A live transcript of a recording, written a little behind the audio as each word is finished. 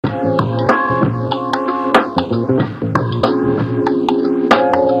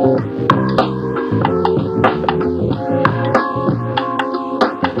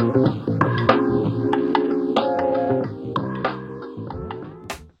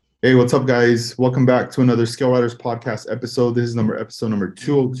Hey, what's up, guys? Welcome back to another Scale Riders podcast episode. This is episode number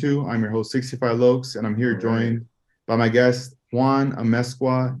 202. I'm your host, 65 Lokes, and I'm here joined by my guest, Juan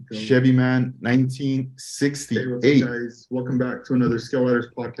Amezcua, Chevy Man, 1968. Hey, what's up, guys? Welcome back to another Scale Riders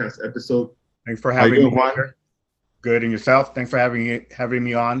podcast episode. Thanks for How you having me doing, Juan? here. Good and yourself. Thanks for having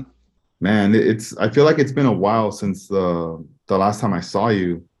me on. Man, I feel like it's been a while since the last time I saw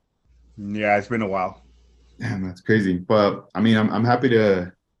you. Yeah, it's been a while. Damn, that's crazy. But I mean, I'm happy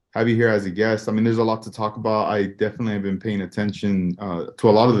to have you here as a guest. I mean, there's a lot to talk about. I definitely have been paying attention to a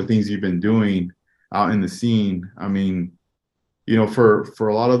lot of the things you've been doing out in the scene. I mean, for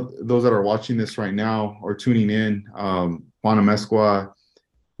a lot of those that are watching this right now or tuning in, Juan Amezcua,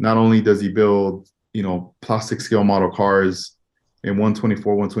 not only does he build, plastic scale model cars in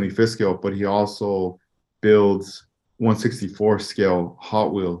 124, 125th scale, but he also builds 164 scale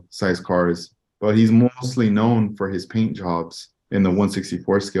Hot Wheel size cars. But he's mostly known for his paint jobs in the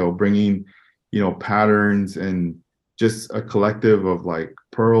 164 scale, bringing, patterns and just a collective of like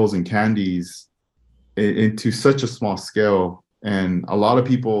pearls and candies into such a small scale. And a lot of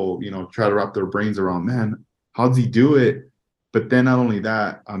people, try to wrap their brains around, man, how does he do it? But then not only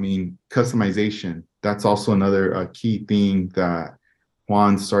that, I mean, customization. That's also another key thing that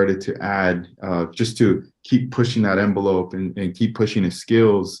Juan started to add just to keep pushing that envelope and keep pushing his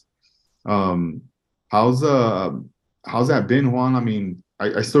skills. Um, how's uh how's that been, Juan? I mean,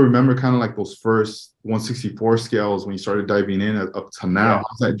 I still remember kind of like those first 164 scales when you started diving in up to now. Yeah.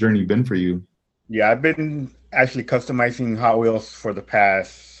 How's that journey been for you? Yeah, I've been actually customizing Hot Wheels for the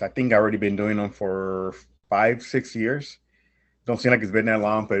past, I think I already been doing them for 5, 6 years. Don't seem like it's been that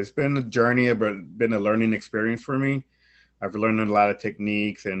long, but it's been a journey, but been a learning experience for me. I've learned a lot of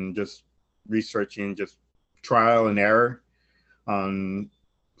techniques and just researching, just trial and error on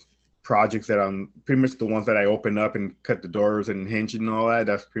projects that I'm pretty much the ones that I open up and cut the doors and hinge and all that.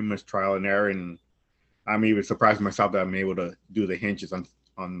 That's pretty much trial and error. And I'm even surprised myself that I'm able to do the hinges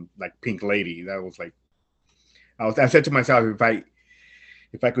on like Pink Lady. That was like I said to myself,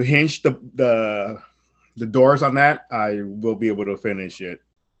 if I could hinge the doors on that, I will be able to finish it.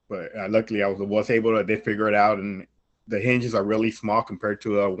 But luckily, I was able to. I did figure it out, and the hinges are really small compared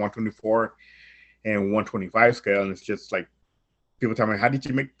to a 124 and 125 scale, and it's just like people tell me, "How did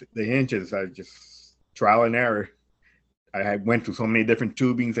you make the hinges?" I just trial and error. I went through so many different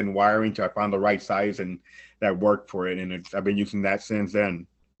tubings and wiring till I found the right size and that worked for it, and I've been using that since then.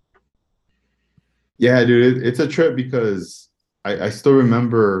 Yeah, dude, it's a trip because I still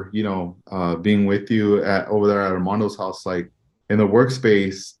remember, being with you at over there at Armando's house, like in the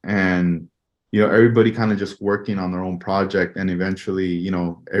workspace, and everybody kind of just working on their own project, and eventually,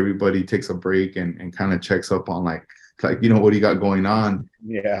 everybody takes a break and kind of checks up on like what do you got going on.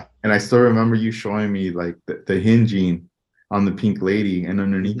 Yeah. And I still remember you showing me like the hinging on the Pink Lady, and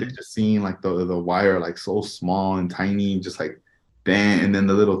underneath it, Mhm. just seeing like the wire like so small and tiny, just like dang, and then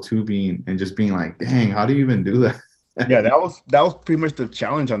the little tubing, and just being like, dang, how do you even do that? Yeah, that was pretty much the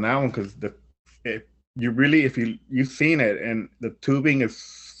challenge on that one because the if you really if you've seen it and the tubing is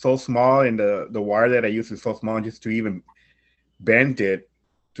so small and the wire that I use is so small just to even bend it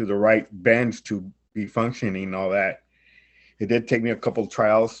to the right bends to be functioning and all that. It did take me a couple of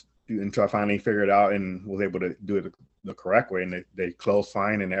trials until I finally figured it out and was able to do it the correct way and they close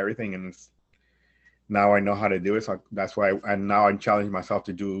fine and everything and now I know how to do it. So that's why now I'm challenging myself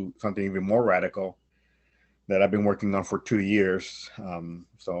to do something even more radical that I've been working on for 2 years.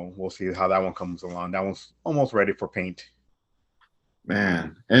 So we'll see how that one comes along. That one's almost ready for paint.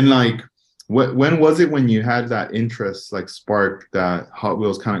 Man, and like, when was it when you had that interest, like spark that Hot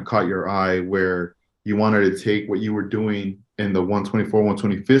Wheels kind of caught your eye, where you wanted to take what you were doing in the 124,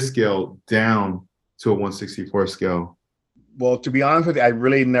 125th scale down to a 164 scale? Well, to be honest with you, I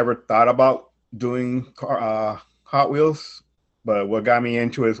really never thought about doing Hot Wheels, but what got me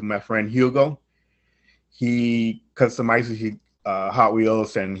into it is my friend Hugo. He customizes Hot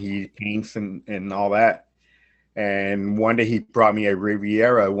Wheels and he paints and all that. And one day he brought me a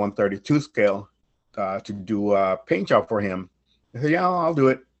Riviera 132 scale to do a paint job for him. I said, "Yeah, I'll do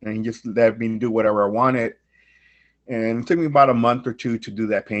it." And he just let me do whatever I wanted. And it took me about a month or two to do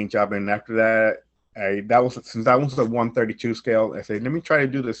that paint job. And after that, since that was a 132 scale, I said, let me try to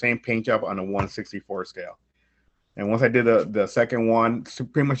do the same paint job on a 164 scale. And once I did the second one, it's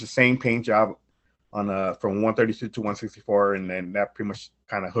pretty much the same paint job on from 132 to 164, and then that pretty much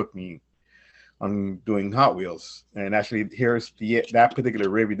kind of hooked me on doing Hot Wheels. And actually, here's that particular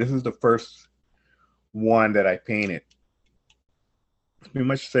review. This is the first one that I painted. It's pretty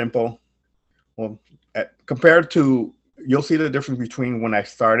much simple. Well, compared to, you'll see the difference between when I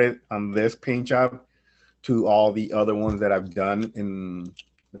started on this paint job to all the other ones that I've done in.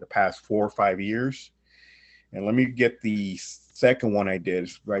 the past 4 or 5 years. And let me get the second one I did.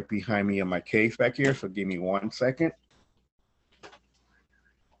 It's right behind me in my case back here. So give me 1 second.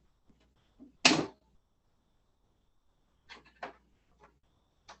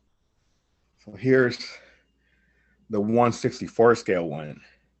 So here's the 1/64 scale one.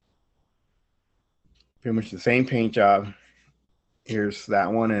 Pretty much the same paint job. Here's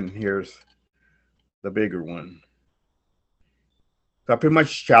that one, and here's the bigger one. So I pretty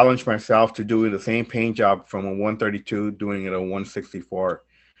much challenged myself to do the same paint job from a 132, doing it a 1/64.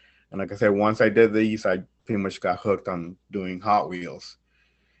 And like I said, once I did these, I pretty much got hooked on doing Hot Wheels.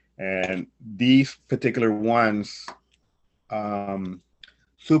 And these particular ones,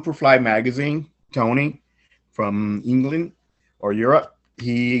 Superfly magazine, Tony from England or Europe,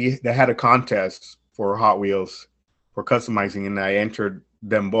 they had a contest for Hot Wheels for customizing, and I entered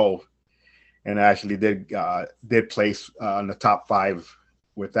them both, and I actually did place on the top 5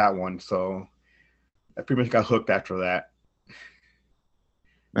 with that one. So I pretty much got hooked after that.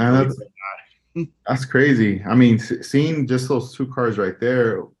 Man, that's crazy. I mean, seeing just those 2 cars right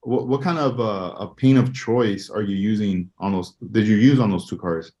there, what kind of a paint of choice are you using on those? Did you use on those 2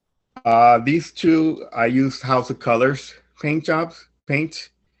 cars? These two, I used House of Colors paint,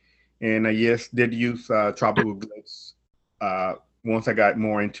 and I did use Tropical Glitz. Once I got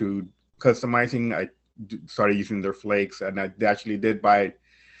more into customizing, I started using their flakes, and I actually did buy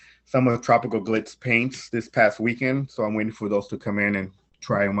some of the Tropical Glitz paints this past weekend. So I'm waiting for those to come in and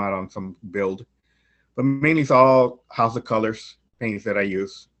try them out on some build. But mainly it's all House of Colors paints that I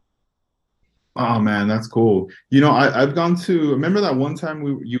use. Oh man, that's cool. I've gone to, remember that one time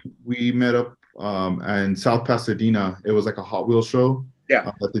we met up in South Pasadena. It was like a Hot Wheels show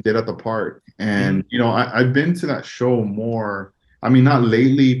that they did at the park. And I've been to that show more. I mean, not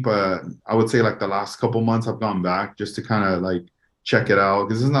lately, but I would say like the last couple months I've gone back just to kind of like check it out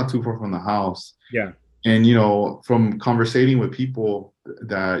because it's not too far from the house. Yeah. And from conversating with people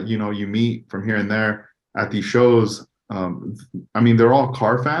that you meet from here and there at these shows, I mean, they're all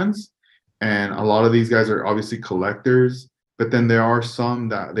car fans. And a lot of these guys are obviously collectors, but then there are some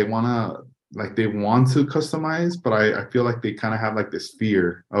that they want to customize, but I feel like they kind of have like this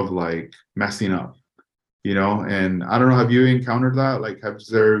fear of like messing up, and I don't know, have you encountered that? Like, have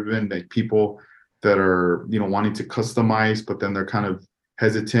there been like people that are, wanting to customize, but then they're kind of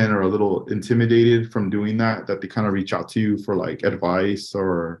hesitant or a little intimidated from doing that they kind of reach out to you for like advice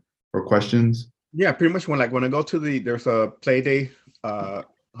or questions? Yeah, pretty much when I go to there's a play day,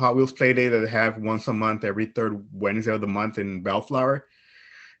 Hot Wheels play day that they have once a month, every third Wednesday of the month in Bellflower.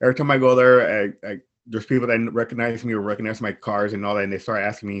 Every time I go there, there's people that recognize me or recognize my cars and all that, and they start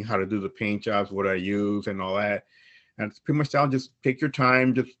asking me how to do the paint jobs, what I use, and all that. And it's pretty much down, just take your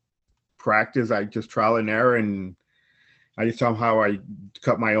time, just practice. I just trial and error, and I just tell them how I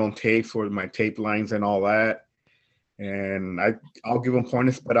cut my own tapes or my tape lines and all that. And I'll give them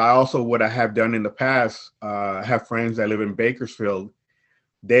pointers. But I also, what I have done in the past, I have friends that live in Bakersfield.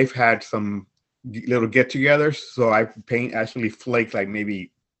 They've had some little get-togethers, so I actually flaked like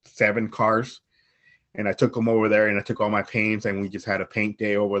maybe 7 cars, and I took them over there, and I took all my paints, and we just had a paint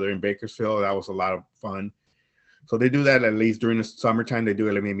day over there in Bakersfield. That was a lot of fun. So they do that at least during the summertime. They do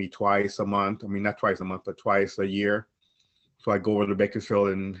it maybe twice a month. I mean, not twice a month, but twice a year. So I go over to Bakersfield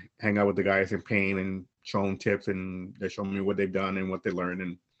and hang out with the guys and paint and show them tips, and they show me what they've done and what they learned.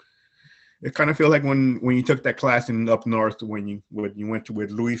 And it kind of feels like when you took that class in up north, when you went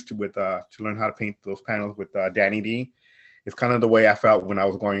with Luis to learn how to paint those panels with Danny D. It's kind of the way I felt when I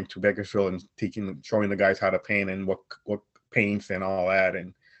was going to Bakersfield and showing the guys how to paint and what paints and all that,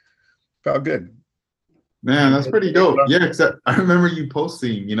 and felt good. Man, that's pretty dope. Yeah, except I remember you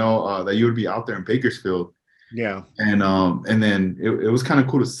posting, that you would be out there in Bakersfield. Yeah. And then it was kind of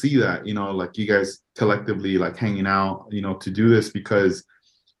cool to see that, like you guys collectively like hanging out, to do this, because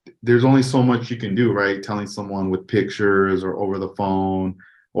there's only so much you can do, right? Telling someone with pictures or over the phone,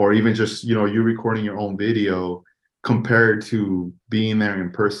 or even just, you recording your own video compared to being there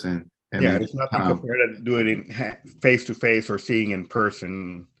in person. And yeah, it's nothing compared to do it in face to face or seeing in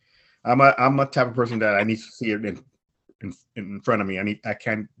person. I'm a type of person that I need to see it in front of me. I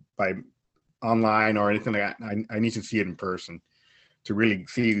can't by online or anything like that. I need to see it in person to really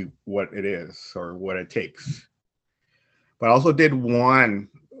see what it is or what it takes. But I also did one,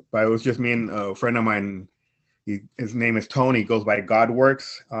 but it was just me and a friend of mine. His name is Tony. He goes by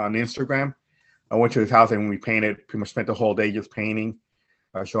Godworks on Instagram. I went to his house and we painted. Pretty much spent the whole day just painting.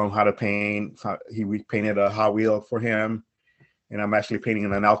 I showed him how to paint. We painted a Hot Wheel for him, and I'm actually painting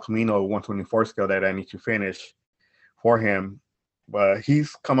an El Camino 1/24 scale that I need to finish for him. But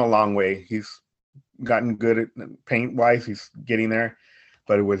he's come a long way. He's gotten good at paint wise. He's getting there.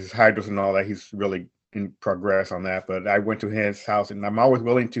 but with his hydros and all that, he's really in progress on that. But I went to his house, and I'm always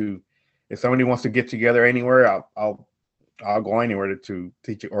willing to, if somebody wants to get together anywhere, I'll go anywhere to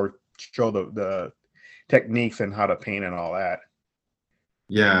teach it or show the techniques and how to paint and all that.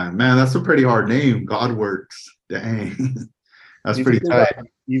 Yeah, man, that's a pretty hard name. Godworks. Dang. That's He's a pretty cool tight. guy.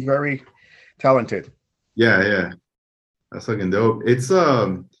 He's very talented. Yeah, yeah. That's looking dope. It's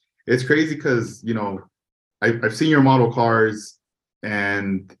crazy because I've seen your model cars,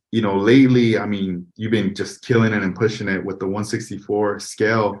 and lately, I mean, you've been just killing it and pushing it with the 164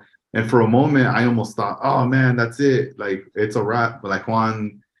 scale. And for a moment, I almost thought, oh man, that's it. Like it's a wrap. But like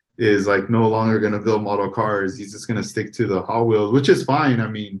Juan is like no longer gonna build model cars. He's just gonna stick to the Hot Wheels, which is fine. I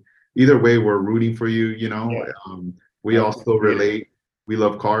mean, either way, we're rooting for you. Yeah, We I all still appreciate it. relate. We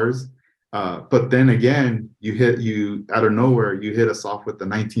love cars. But then again, you out of nowhere, you hit us off with the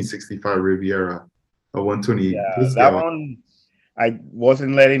 1965 Riviera, a 120 Yeah, that scale. one I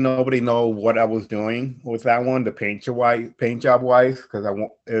wasn't letting nobody know what I was doing with that one, the paint job wise, because I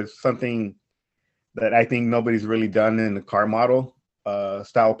want it's something that I think nobody's really done in the car model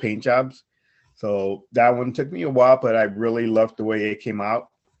style paint jobs. So that one took me a while, but I really loved the way it came out.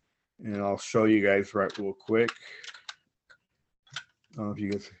 And I'll show you guys right real quick. I don't know if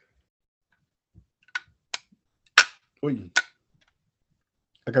you guys. Oy.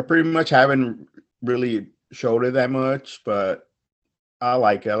 Like I pretty much haven't really showed it that much, but I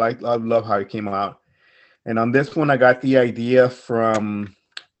like it. I love how it came out. And on this one, I got the idea from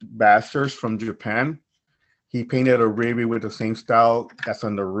Basters from Japan. He painted a Ruby with the same style that's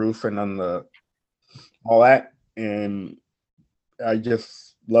on the roof and on the all that. And I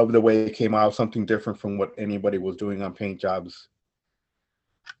just love the way it came out, something different from what anybody was doing on paint jobs.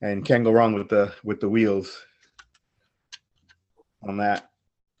 And can't go wrong with the wheels on that.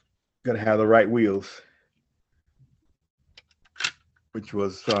 Gotta have the right wheels. Which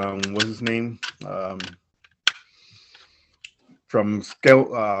was what's his name? From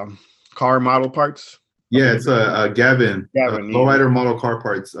scale car model parts. Yeah, it's Gavin, Gavin, yeah. lowrider model car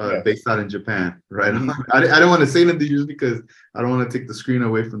parts, Yes. based out in Japan, right? Mhm. I don't want to say anything just because I don't want to take the screen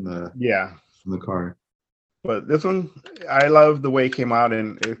away from Yeah. the car. But this one, I love the way it came out,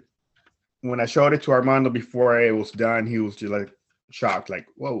 and when I showed it to Armando before it was done, he was just like shocked, like,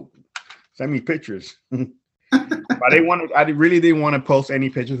 "Whoa, send me pictures." But I really didn't want to post any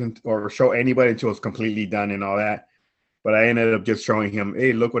pictures or show anybody until it was completely done and all that. But I ended up just showing him,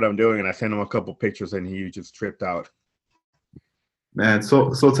 "Hey, look what I'm doing," and I sent him a couple pictures, and he just tripped out. Man,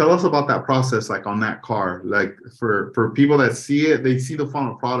 so tell us about that process, like on that car. Like for people that see it, they see the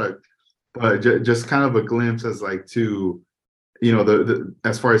final product, but just kind of a glimpse as like to, the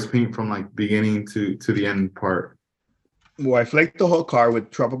as far as paint from like beginning to the end part. Well, I flaked the whole car with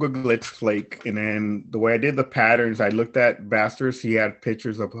tropical glitz flake, and then the way I did the patterns, I looked at Basters. He had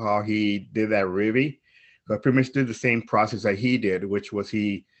pictures of how he did that Rivi. So I pretty much did the same process that he did, which was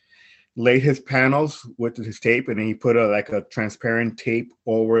he laid his panels with his tape, and then he put a transparent tape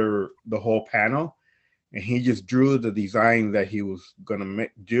over the whole panel, and he just drew the design that he was gonna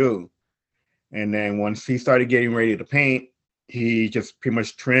do. And then once he started getting ready to paint, he just pretty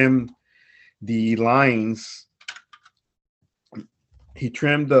much trimmed the lines. He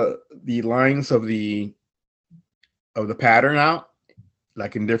trimmed the lines of the pattern out,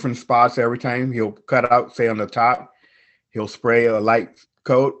 like in different spots every time. He'll cut out, say on the top, he'll spray a light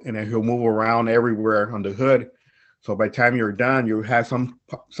coat, and then he'll move around everywhere on the hood. So by the time you're done, you have some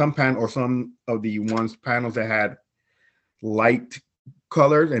pan or some of the panels that had light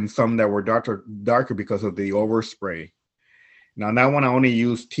colors and some that were darker because of the overspray. Now that one I only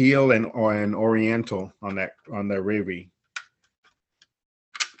used teal and oriental on that Rivi.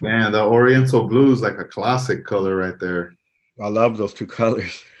 Man, the Oriental blue is like a classic color right there. I love those two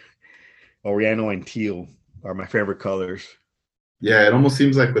colors. Oriental and teal are my favorite colors. Yeah, it almost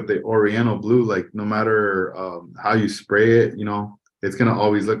seems like with the Oriental blue, like no matter how you spray it, it's gonna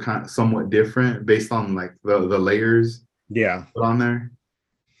always look kind of somewhat different based on like the layers Yeah, put on there.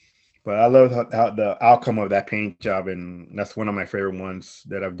 but I love how the outcome of that paint job, and that's one of my favorite ones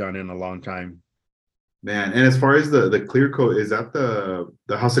that I've done in a long time. Man, and as far as the clear coat, is that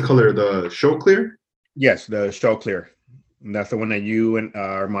the House of Color, the show clear? Yes, the Show Clear. And that's the one that you and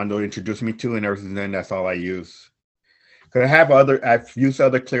Armando introduced me to, and ever since then, that's all I use. Because I've used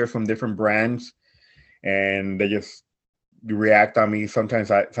other clears from different brands, and they just react on me.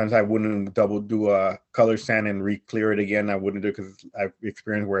 Sometimes I wouldn't do a color sand and re-clear it again. I wouldn't do it because I've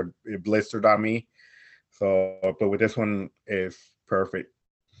experienced where it blistered on me. So, but with this one, it's perfect.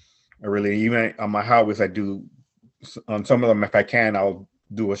 I really, even on my Hot Wheels, I do on some of them, if I can, I'll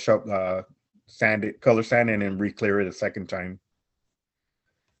do a color sand and then re-clear it a second time.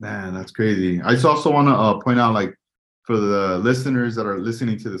 Man, that's crazy. I just also want to point out, like, for the listeners that are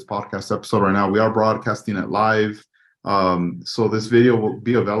listening to this podcast episode right now, we are broadcasting it live. So this video will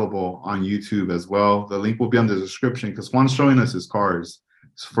be available on YouTube as well. The link will be on the description because Juan's showing us his cars.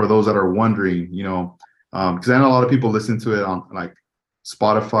 So for those that are wondering, because I know a lot of people listen to it on like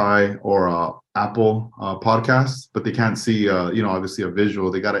Spotify or Apple podcasts, but they can't see, obviously a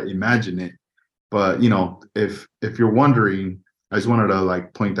visual. They got to imagine it. But if you're wondering, I just wanted to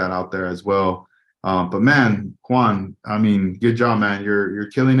like point that out there as well. But man, Juan, I mean, good job, man. You're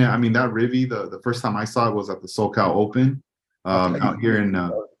killing it. I mean, that Rivi, the first time I saw it was at the SoCal Open, out here in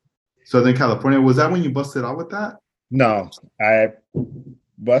Southern California. Was that when you busted out with that? No, I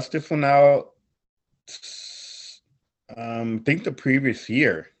busted one out. I think the previous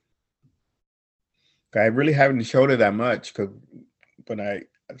year. I really haven't showed it that much because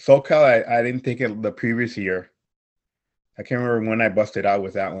SoCal, I didn't think it the previous year. I can't remember when I busted out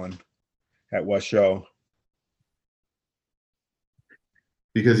with that one. At what show?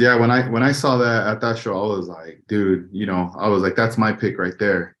 Because yeah, when I saw that at that show, I was like, dude, I was like, that's my pick right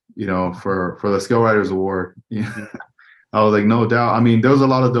there, for the Skill Riders Award. Yeah. I was like, no doubt. I mean, there was a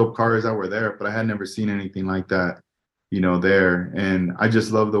lot of dope cars that were there, but I had never seen anything like that, there. And I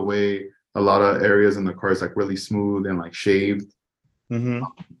just love the way a lot of areas in the car is like really smooth and like shaved. Mm-hmm.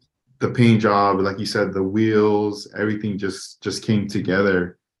 The paint job, like you said, the wheels, everything just came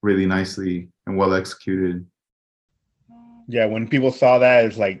together really nicely and well executed. Yeah, when people saw that,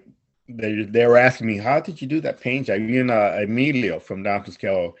 it's like they were asking me, "How did you do that paint job?" Even Emilio from Down to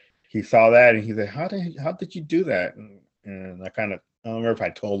Scale, he saw that and he said, "How did you do that?" And I don't remember if I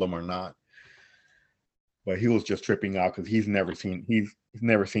told him or not, but he was just tripping out because he's never seen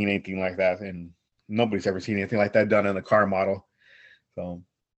anything like that, and nobody's ever seen anything like that done in a car model. So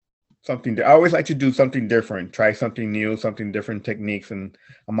I always like to do something different, try something new, something different techniques. And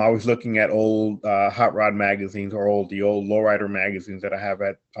I'm always looking at old hot rod magazines or the old lowrider magazines that I have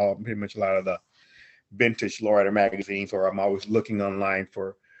at pretty much a lot of the vintage lowrider magazines, or I'm always looking online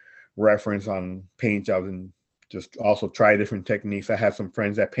for reference on paint jobs and just also try different techniques. I have some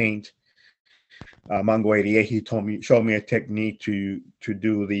friends that paint. Mongo 88, he showed me a technique to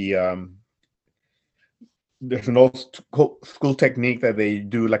do the there's an old school technique that they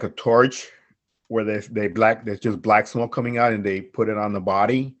do like a torch where there's just black smoke coming out and they put it on the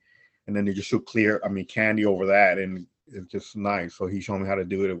body and then they just shoot candy over that, and it's just nice. So he showed me how to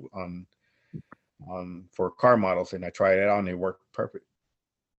do it on for car models, and I tried it on. It worked perfect.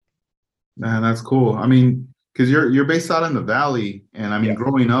 Man, that's cool. I mean, because you're based out in the valley, and I mean,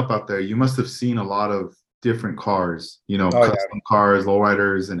 growing up out there, you must have seen a lot of different cars, custom cars,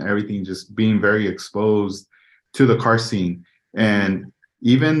 lowriders, and everything, just being very exposed to the car scene. And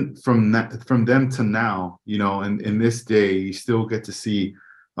even from them to now, in this day, you still get to see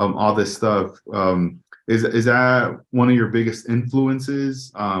all this stuff. Is that one of your biggest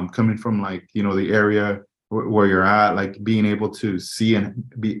influences, coming from like the area where you're at, like being able to see and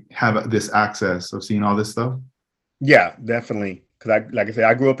have this access of seeing all this stuff? Yeah, definitely. Because like I said,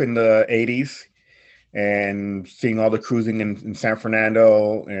 I grew up in the '80s and seeing all the cruising in San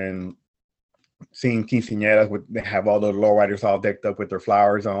Fernando and seeing quinceañeras they have all the lowriders all decked up with their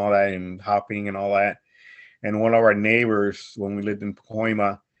flowers and all that and hopping and all that. And one of our neighbors, when we lived in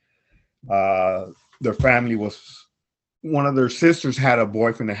Pacoima, their family one of their sisters had a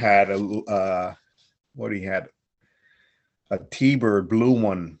boyfriend that had a T-Bird blue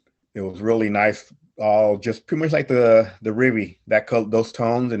one. It was really nice, all just pretty much like the Rivi, those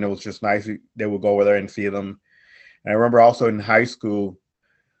tones, and it was just nice. They would go over there and see them. And I remember also in high school,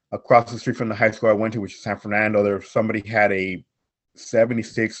 across the street from the high school I went to, which is San Fernando, somebody had a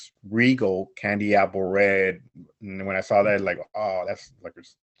 76 Regal candy apple red. And when I saw that, like, oh, that's like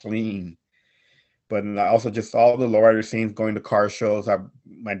it's clean. But also just all the lowrider scenes, going to car shows.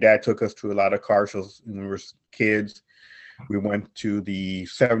 My dad took us to a lot of car shows when we were kids. We went to the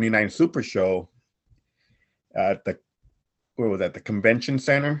 79 Super Show at the convention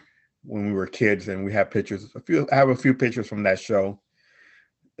center when we were kids, and we have pictures. I have a few pictures from that show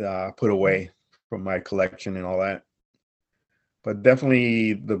put away from my collection and all that. But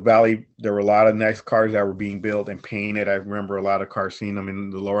definitely the Valley, there were a lot of nice cars that were being built and painted. I remember a lot of cars, seeing them in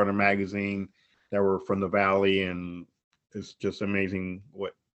the Lowrider magazine that were from the Valley, and it's just amazing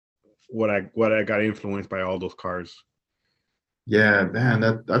what I got influenced by all those cars. Yeah,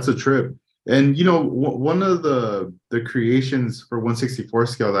 man, that's a trip. And one of the creations for 1/64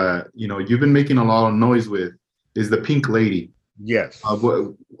 scale that you've been making a lot of noise with is the Pink Lady. Yes.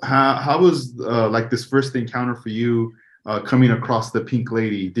 How was like this first encounter for you, coming across the Pink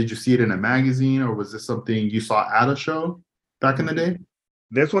Lady? Did you see it in a magazine, or was this something you saw at a show back in the day?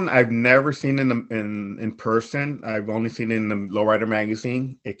 This one I've never seen in person. I've only seen it in the Lowrider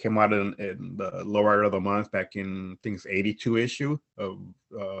magazine. It came out in the Lowrider of the Month back in, I think it's 82 issue of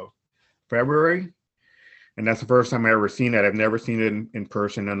February. And that's the first time I ever seen it. I've never seen it in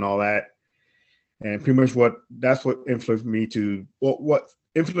person and all that. And pretty much that's what influenced me to what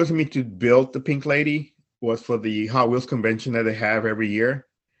influenced me to build the Pink Lady was for the Hot Wheels convention that they have every year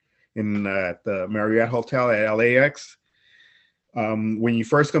in the Marriott Hotel at LAX. When you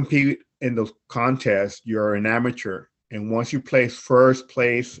first compete in those contests, you're an amateur, and once you place first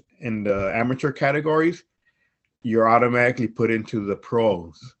place in the amateur categories, you're automatically put into the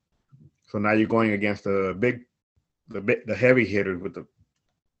pros. So now you're going against the heavy hitters with the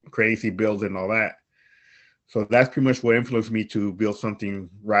crazy builds and all that. So that's pretty much what influenced me to build something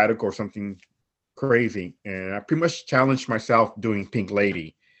radical or something crazy. And I pretty much challenged myself doing Pink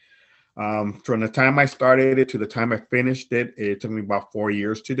Lady. From the time I started it to the time I finished it, it took me about 4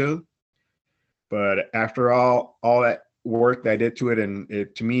 years to do. But after all that work that I did to it,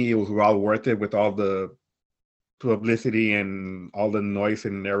 and to me, it was all worth it with all the publicity and all the noise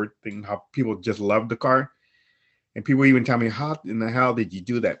and everything, how people just loved the car. And people even tell me, how in the hell did you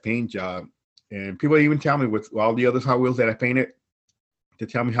do that paint job? And people even tell me with all the other Hot Wheels that I painted, to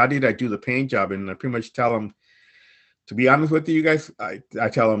tell me, how did I do the paint job? And I pretty much tell them, to be honest with you guys, I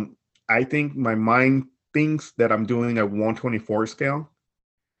tell them, I think my mind thinks that I'm doing a 1/24 scale.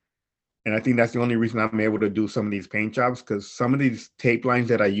 And I think that's the only reason I'm able to do some of these paint jobs, because some of these tape lines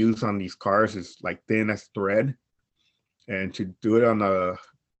that I use on these cars is like thin as thread. And to do it on a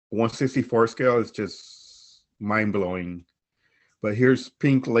 1/64 scale is just mind-blowing. But here's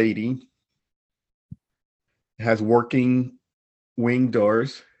Pink Lady. It has working wing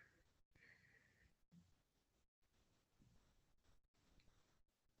doors.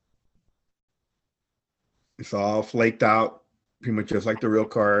 It's all flaked out, pretty much just like the real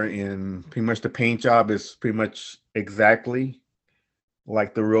car. And pretty much the paint job is pretty much exactly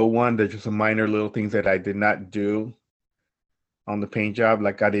like the real one. There's just some minor little things that I did not do on the paint job.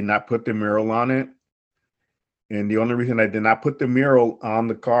 Like I did not put the mural on it. And the only reason I did not put the mural on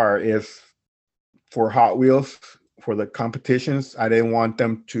the car is for Hot Wheels, for the competitions. I didn't want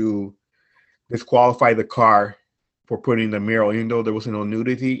them to disqualify the car for putting the mural. Even though there was no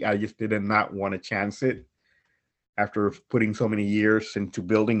nudity, I just did not want to chance it. After putting so many years into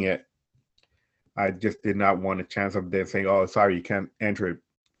building it, I just did not want a chance of them saying, oh, sorry, you can't enter it.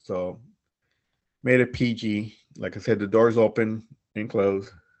 So made it PG. Like I said, the doors open and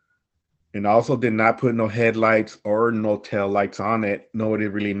close. And also did not put no headlights or no tail lights on it. Nobody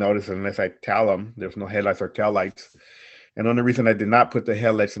really noticed unless I tell them there's no headlights or tail lights. And the only reason I did not put the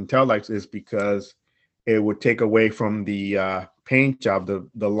headlights and tail lights is because it would take away from the paint job,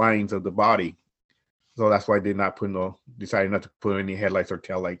 the lines of the body. So that's why I did not decided not to put any headlights or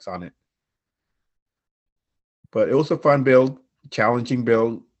tail lights on it. But it was a fun build, challenging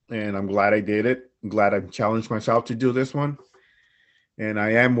build, and I'm glad I did it. I'm glad I challenged myself to do this one. And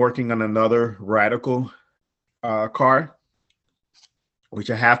I am working on another radical car, which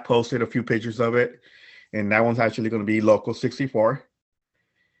I have posted a few pictures of it. And that one's actually going to be Loco 64.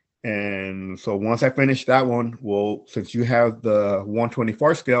 And so once I finish that one, since you have the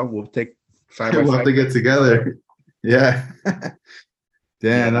 1/24 scale, we'll take side by We'll side. have to get together. Yeah.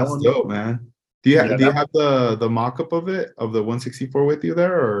 Damn, that's dope, man. Do you have the mock-up of it, of the 164 with you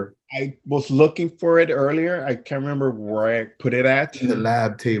there, or? I was looking for it earlier. I can't remember where I put it at. In the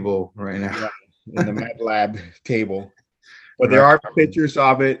lab table right now. Yeah, in the Mad Lab table. But there are pictures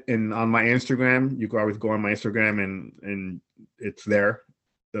of it on my Instagram. You can always go on my Instagram and it's there.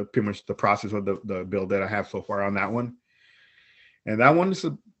 Pretty much the process of the build that I have so far on that one. And that one is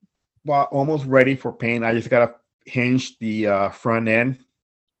about almost ready for paint. I just gotta hinge the front end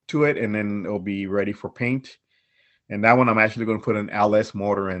to it, and then it'll be ready for paint. And that one, I'm actually going to put an LS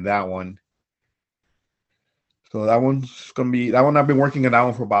motor in that one. So that one's going to be, that one I've been working on that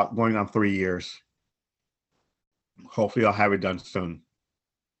one for about going on 3 years. Hopefully I'll have it done soon.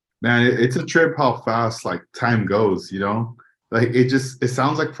 Man, it's a trip how fast like time goes, you know? Like it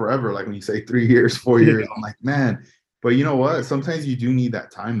sounds like forever. Like when you say 3 years, 4 years, I'm like, man. But you know what? Sometimes you do need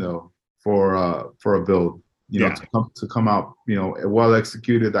that time though for a build, you know, to come out, you know, well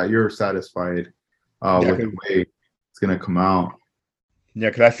executed, that you're satisfied with the way it's gonna come out. Yeah,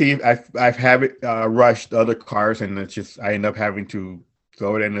 because I see I've had it rushed other cars, and it's just I end up having to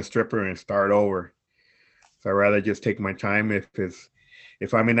throw it in the stripper and start over. So I'd rather just take my time.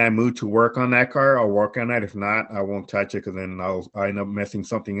 If I'm in that mood to work on that car, I'll work on that. If not, I won't touch it, because then I'll end up messing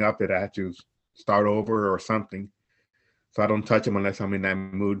something up that I have to start over or something. So I don't touch them unless I'm in that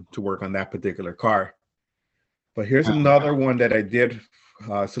mood to work on that particular car. But here's another one that I did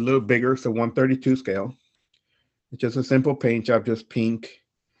It's a little bigger. It's a 132 scale. It's just a simple paint job, just pink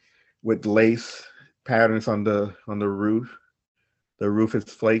with lace patterns on the roof. The roof is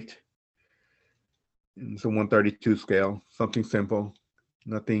flaked. And it's a 132 scale. Something simple,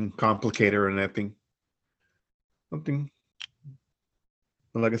 nothing complicated or nothing. Something.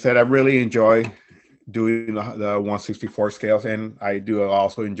 But like I said, I really enjoy doing the 164 scales, and I do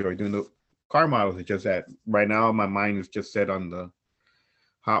also enjoy doing the car models. It's just that right now my mind is just set on the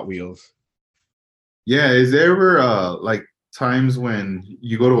Hot Wheels. Yeah, is there ever like times when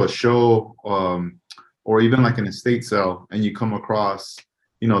you go to a show or even like an estate sale and you come across,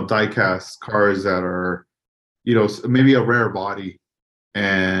 diecast cars that are, maybe a rare body,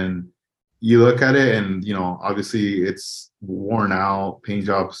 and you look at it and, obviously it's worn out, paint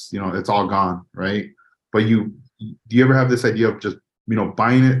jobs, it's all gone, right? But do you ever have this idea of just,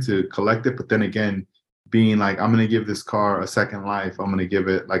 buying it to collect it, but then again, being like, I'm gonna give this car a second life. I'm gonna give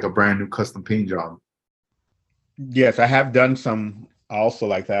it like a brand new custom paint job. Yes, I have done some also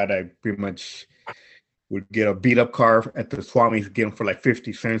like that. I pretty much would get a beat up car at the swap meets, get them for like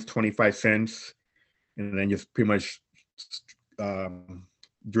 50 cents, 25 cents, and then just pretty much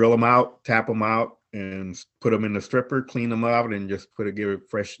drill them out, tap them out, and put them in the stripper, clean them up, and just give a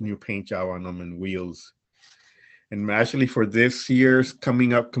fresh new paint job on them and wheels. And actually, for this year's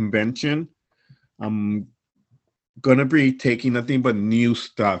coming up convention, I'm gonna be taking nothing but new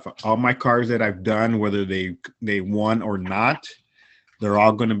stuff. All my cars that I've done, whether they won or not, they're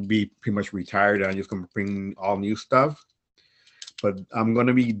all gonna be pretty much retired. I'm just gonna bring all new stuff. But I'm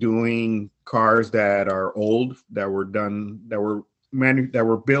gonna be doing cars that are old, that were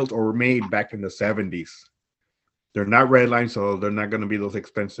built or were made back in the 70s. They're not red lines, so they're not gonna be those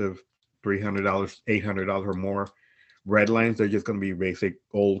expensive $300, $800 or more red lines. They're just gonna be basic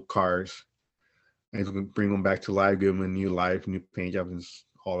old cars. I'm just gonna bring them back to life, give them a new life, new paint jobs, and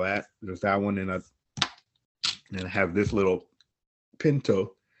all that. There's that one, and I have this little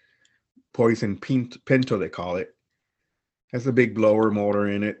Pinto, Poison Pinto, they call it. Has a big blower motor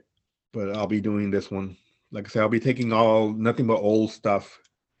in it, but I'll be doing this one. Like I said, I'll be taking nothing but old stuff,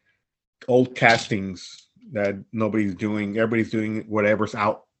 old castings that nobody's doing. Everybody's doing whatever's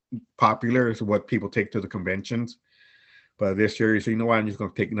out popular is what people take to the conventions. But this year, so you know what? I'm just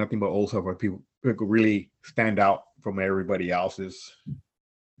going to take nothing but old stuff where people could really stand out from everybody else's.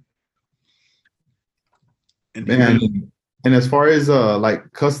 And as far as like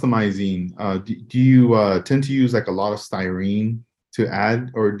customizing, do you tend to use like a lot of styrene to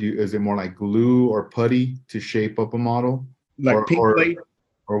add, or is it more like glue or putty to shape up a model? Like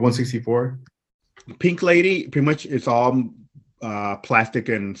or 164? Pink Lady, pretty much it's all plastic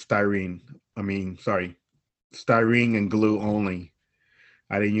and styrene. Styrene and glue only.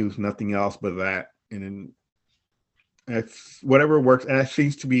 I didn't use nothing else but that. And then it's whatever works. And that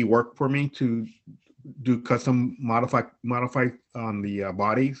seems to be work for me to do custom modify on the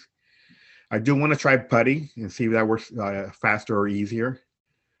bodies. I do want to try putty and see if that works faster or easier.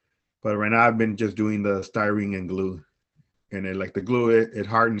 But right now I've been just doing the styrene and glue. And the glue, it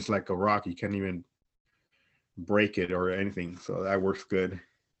hardens like a rock. You can't even break it or anything. So that works good.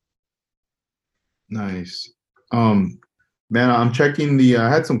 Nice. Man, I'm checking I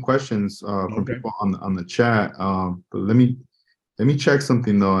had some questions from people on the chat. But let me check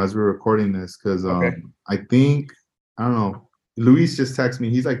something though as we're recording this, because I think, I don't know, Luis just texted me.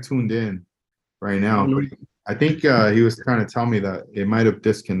 He's like tuned in right now. But I think he was trying to tell me that it might have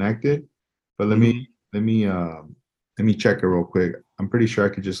disconnected. But let me check it real quick. I'm pretty sure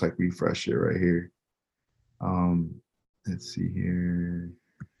I could just like refresh it right here. Let's see here.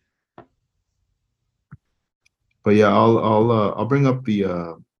 But yeah, I'll bring up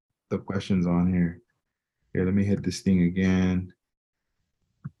the questions on here. Here, let me hit this thing again.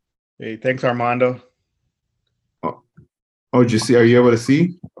 Hey, thanks, Armando. Oh, did you see? Are you able to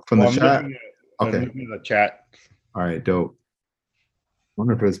see from the chat? Okay. I'm looking at the chat. All right, dope. I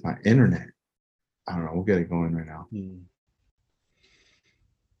wonder if it's my internet. I don't know. We'll get it going right now.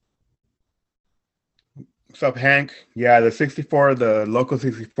 What's up, Hank? Yeah, the 64, the local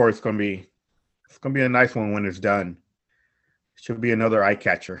 64 is gonna be a nice one when it's done. Should be another eye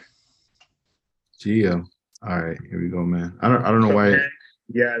catcher. Geo. All right, here we go, man. I don't know why.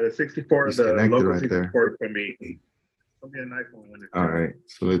 Yeah, the 64, the local right 64 is gonna be a nice one when it's done. All right,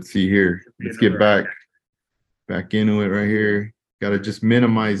 so let's see here. Let's get back into it right here. Got to just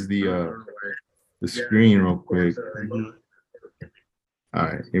minimize the screen real quick. All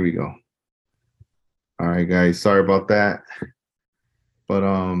right, here we go. All right, guys, sorry about that. But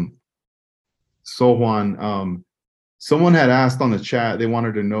so Juan, someone had asked on the chat, they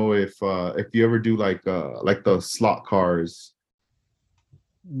wanted to know if you ever do like the slot cars.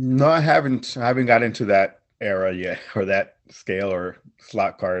 No, I haven't got into that era yet, or that scale or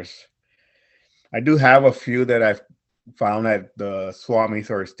slot cars. I do have a few that I've found at the swap meets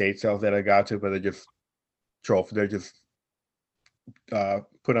or estate sales that I got to, but they're just trophy. They're just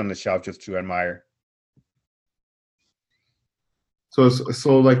put on the shelf just to admire. So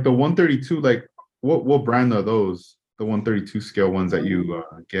like the 132, like what brand are those? The 132 scale ones that you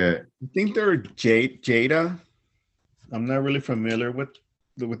get? I think they're Jada. I'm not really familiar with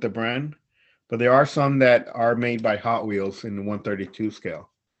the brand, but there are some that are made by Hot Wheels in the 132 scale.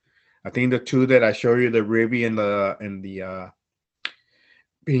 I think the two that I show you, the Ribby and the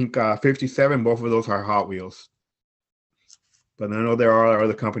pink 57, both of those are Hot Wheels. But I know there are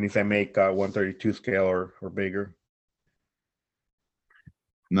other companies that make 132 scale or bigger.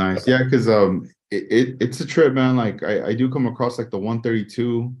 Nice. Yeah, because it's a trip, man. Like I do come across like the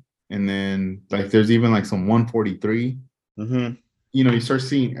 132, and then like there's even like some 143. Mm-hmm. You know, you start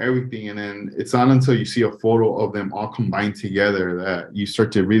seeing everything, and then it's not until you see a photo of them all combined together that you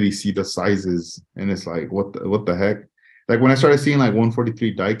start to really see the sizes, and it's like what the heck? Like when I started seeing like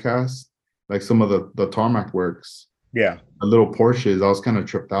 143 diecast, like some of the tarmac works, Yeah. the little Porsches, I was kind of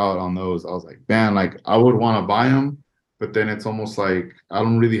tripped out on those. I was like, man, like I would want to buy them, but then it's almost like I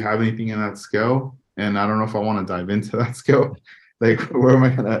don't really have anything in that scale, and I don't know if I want to dive into that scale. Like, where am I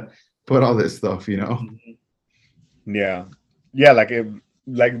gonna put all this stuff? You know? Yeah. Yeah, like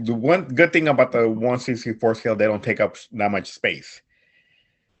the one good thing about the 164 scale, they don't take up that much space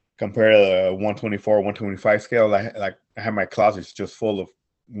compared to the 124, 125 scale. I have my closets just full of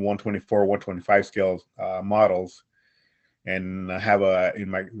 124, 125 scale models, and I have a in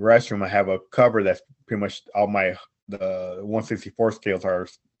my restroom. I have a cover that's pretty much all my the 164 scales are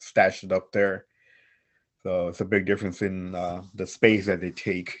stashed up there. So it's a big difference in the space that they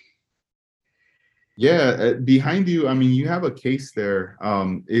take. Yeah, behind you, I mean, you have a case there.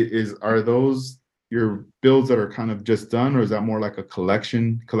 Are those your builds that are kind of just done, or is that more like a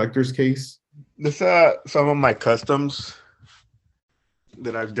collector's case? This some of my customs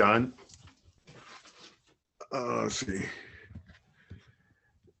that I've done. Let's see.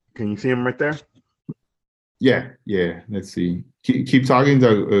 Can you see them right there? Yeah, yeah. Let's see. Keep talking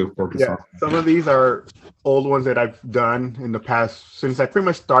to focus Yeah, on. some of these are old ones that I've done in the past since I pretty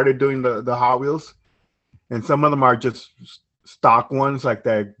much started doing the Hot Wheels, and some of them are just stock ones, like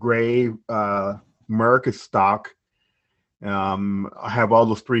that gray Merc is stock. I have all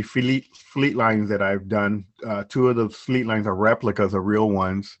those three fleet lines that I've done. Two of those fleet lines are replicas of real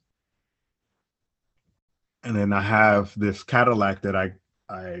ones, and then I have this Cadillac that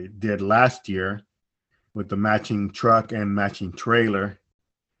I did last year with the matching truck and matching trailer.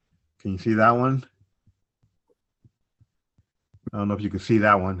 Can you see that one? I don't know if you can see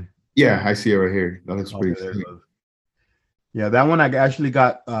that one. Yeah, I see it right here. That looks Okay, pretty there it sweet. goes. Yeah, that one I actually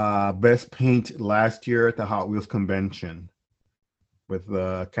got best paint last year at the Hot Wheels convention with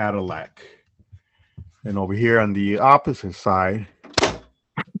the Cadillac. And over here on the opposite side, I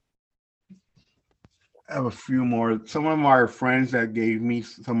have a few more. Some of them are friends that gave me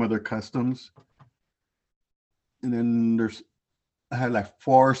some of their customs. And then I had like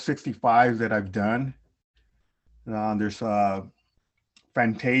 465s that I've done. There's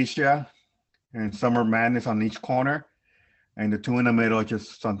Fantasia and Summer Madness on each corner. And the two in the middle are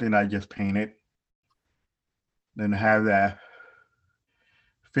just something I just painted. Then I have that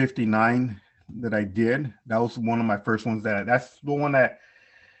 59 that I did. That was one of my first ones that's the one that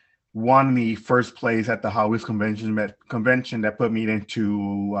won me first place at the Hot Wheels convention that put me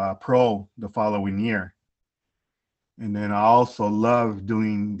into pro the following year. And then I also love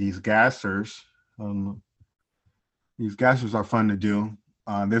doing these gassers. These gassers are fun to do.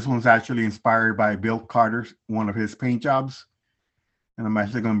 This one's actually inspired by Bill Carter, one of his paint jobs. And I'm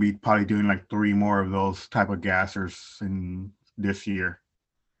actually going to be probably doing like 3 more of those type of gassers in this year.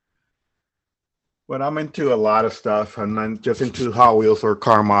 But I'm into a lot of stuff. I'm not just into Hot Wheels or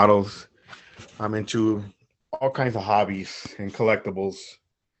car models. I'm into all kinds of hobbies and collectibles.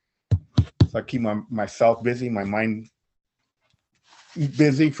 So I keep myself busy, my mind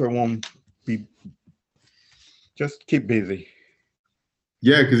busy for one. Just keep busy.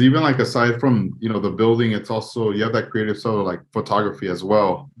 Yeah, because even like aside from the building, it's also you have that creative side of like photography as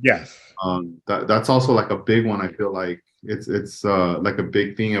well. Yes. That's also like a big one. I feel like it's like a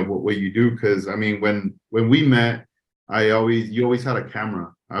big thing of what you do. Because I mean, when we met, you always had a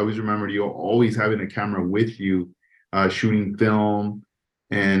camera. I always remember you always having a camera with you, shooting film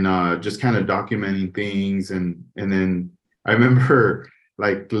and just kind of documenting things. And then I remember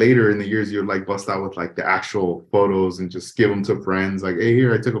like later in the years, you'd like bust out with like the actual photos and just give them to friends. Like, hey,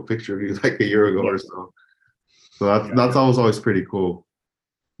 here I took a picture of you like a year ago Yeah. or so. So that's always pretty cool.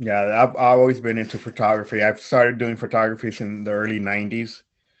 Yeah, I've always been into photography. I've started doing photography in the early '90s,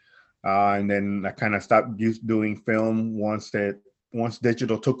 and then I kind of stopped doing film once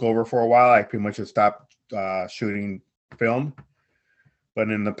digital took over for a while. I pretty much just stopped shooting film. But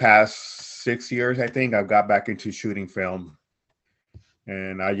in the past 6 years, I think I've got back into shooting film,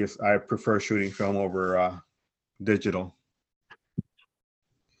 and I prefer shooting film over digital.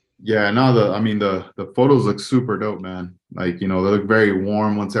 Yeah, no, I mean the photos look super dope, man. Like, they look very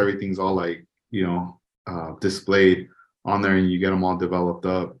warm once everything's all like, displayed on there and you get them all developed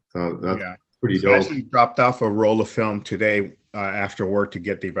up. So that's Yeah. pretty So I dope. actually dropped off a roll of film today after work to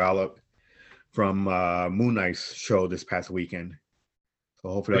get developed from Moon Knight's show this past weekend. So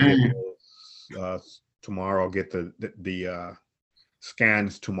hopefully I'll get Dang. those tomorrow. I'll get the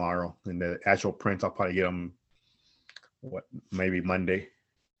scans tomorrow, and the actual prints I'll probably get them maybe Monday.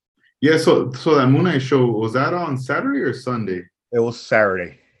 Yeah, so that Moon Knight show, was that on Saturday or Sunday? It was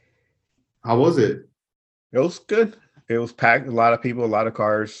Saturday. How was it? It was good. It was packed. A lot of people, a lot of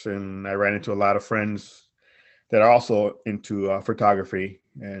cars, and I ran into a lot of friends that are also into photography,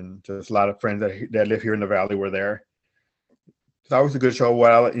 and just a lot of friends that live here in the valley were there. It's always a good show.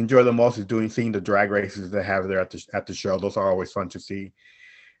 What I enjoy the most is seeing the drag races they have there at the show. Those are always fun to see,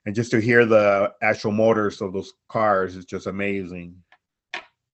 and just to hear the actual motors of those cars is just amazing.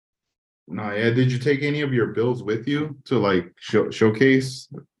 No, yeah. Did you take any of your builds with you to like showcase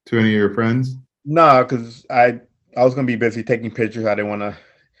to any of your friends? No, because I was gonna be busy taking pictures. I didn't want a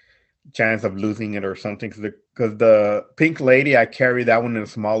chance of losing it or something. Because the pink lady, I carry that one in a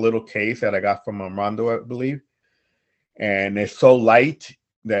small little case that I got from Armando, I believe, and it's so light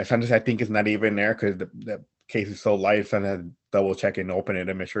that sometimes I think it's not even there because the case is so light. Sometimes I have to double check and open it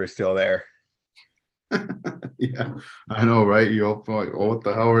and make sure it's still there. Yeah, I know, right? You all feel like, oh, what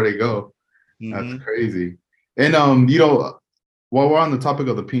the hell, where they go? That's Hmm. crazy. And while we're on the topic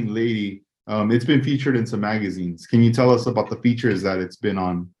of the Pink Lady, it's been featured in some magazines. Can you tell us about the features that it's been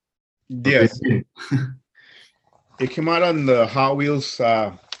on? Or been Yes, in? it came out on the Hot Wheels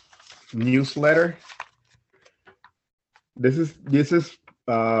newsletter. This is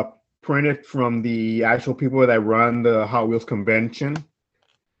uh, printed from the actual people that run the Hot Wheels convention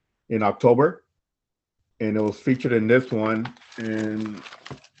in October, and it was featured in this one. And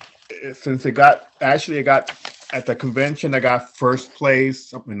since it got at the convention, I got first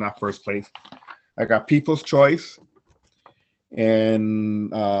place. I mean, not first place. I got People's Choice and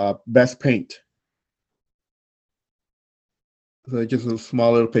Best Paint. So just a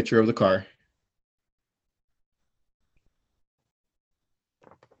small little picture of the car.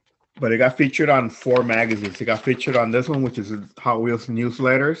 But it got featured on 4 magazines. It got featured on this one, which is Hot Wheels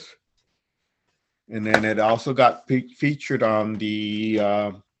newsletters. And then it also got featured on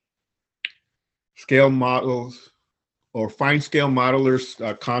the scale models or fine scale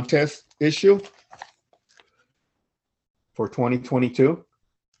modelers contest issue for 2022.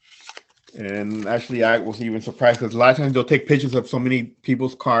 And actually, I was even surprised because a lot of times they'll take pictures of so many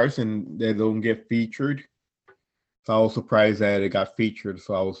people's cars and they don't get featured. So I was surprised that it got featured.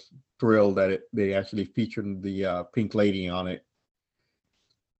 So I was thrilled that they actually featured the pink lady on it.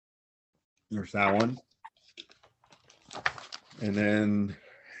 There's that one. And then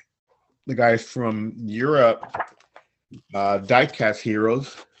the guys from Europe, Diecast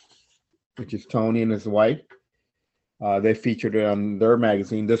Heroes, which is Tony and his wife. They featured it on their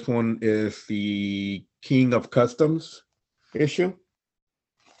magazine. This one is the King of Customs issue.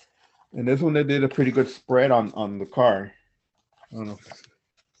 And this one they did a pretty good spread on the car. I don't know.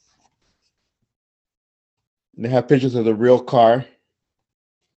 They have pictures of the real car,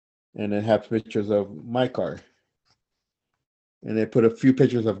 and they have pictures of my car. And they put a few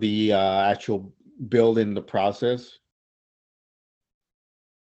pictures of the actual build in the process.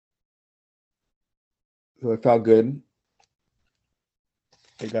 So it felt good.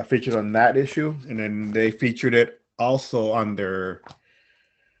 They got featured on that issue, and then they featured it also on their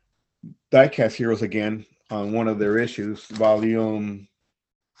Diecast Heroes again on one of their issues, volume.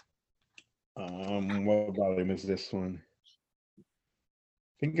 What volume is this one? I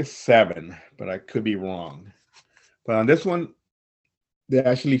think it's 7, but I could be wrong. But on this one, they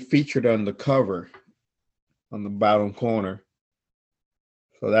actually featured on the cover on the bottom corner.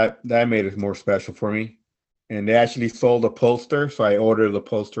 So that made it more special for me. And they actually sold a poster, so I ordered the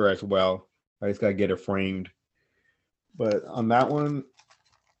poster as well. I just gotta get it framed. But on that one,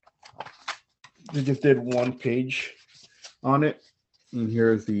 they just did 1 page on it. And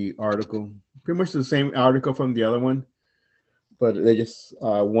here's the article. Pretty much the same article from the other one, but they just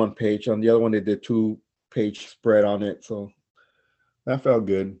 1 page. On the other one, they did 2-page spread on it. So that felt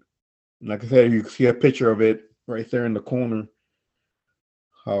good. And like I said, you can see a picture of it right there in the corner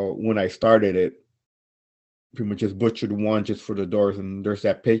how when I started it, pretty much just butchered one just for the doors. And there's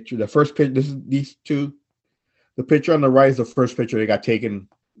that picture. The first picture. This is these two. The picture on the right is the first picture they got taken.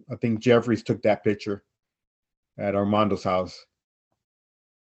 I think Jeffries took that picture at Armando's house.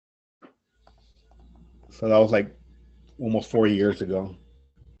 So that was like almost 4 years ago.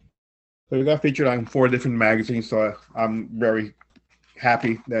 So it got featured on 4 different magazines. So I'm very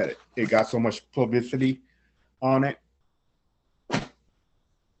happy that it got so much publicity on it.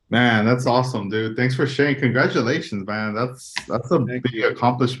 Man, that's awesome, dude. Thanks for sharing. Congratulations, man. That's a Thank big you.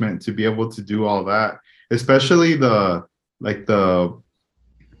 accomplishment to be able to do all that, especially the like the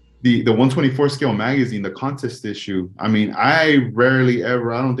 124 scale magazine, the contest issue. I mean, I rarely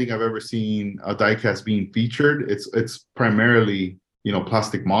ever, I don't think I've ever seen a diecast being featured. It's primarily,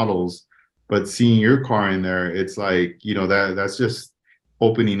 plastic models, but seeing your car in there, it's like, that's just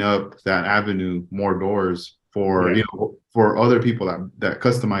opening up that avenue, more doors for, Yeah, for other people that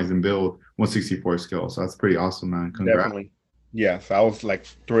customize and build 164 scale. So that's pretty awesome, man. Congrats. definitely. Yes, I was like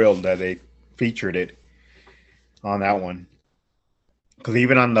thrilled that they featured it on that one. Because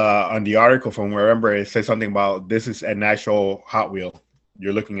even on the article from wherever it says something about this is a natural Hot Wheel.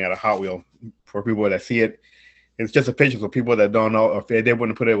 You're looking at a Hot Wheel. For people that see it, it's just a picture. So people that don't know, if they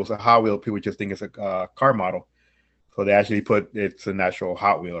wouldn't put it was a Hot Wheel, people just think it's a car model. So they actually put it's a natural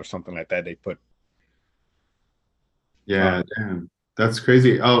Hot Wheel or something like that. They put. Yeah, damn. That's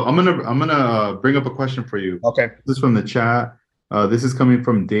crazy. Oh, I'm gonna bring up a question for you. Okay. This is from the chat. This is coming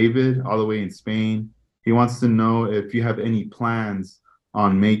from David, all the way in Spain. He wants to know if you have any plans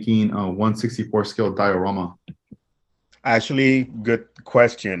on making a 164 scale diorama. Actually, good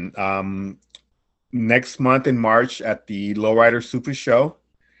question. Next month in March at the Lowrider Super Show,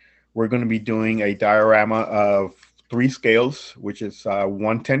 we're going to be doing a diorama of 3 scales, which is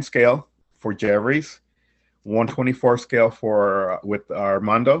 110 scale for Jeffries, 124 scale for with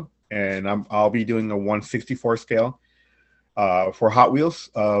Armando, and I'll be doing a 164 scale for Hot Wheels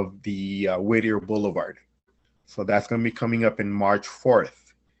of the Whittier Boulevard. So that's going to be coming up in March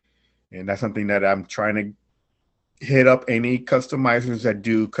 4th, and that's something that I'm trying to hit up any customizers that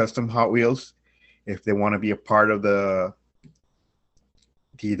do custom Hot Wheels if they want to be a part of the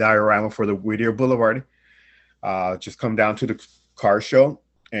diorama for the Whittier Boulevard. Just come down to the car show,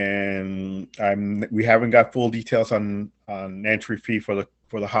 and we haven't got full details on entry fee for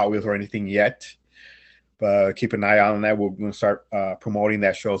the Hot Wheels or anything yet, but keep an eye out on that. We're going to start promoting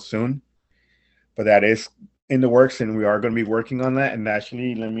that show soon, but that is in the works, and we are going to be working on that. And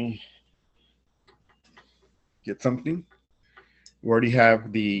actually, let me get something. We already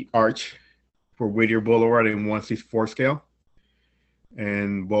have the arch for Whittier Boulevard in 164 scale,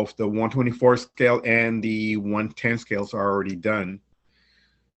 and both the 124 scale and the 110 scales are already done.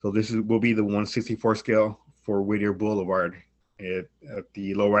 So this will be the 164 scale for Whittier Boulevard at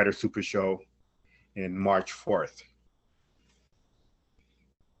the Lowrider Super Show in March 4th.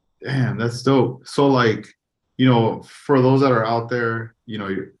 Damn, that's dope. So like, for those that are out there,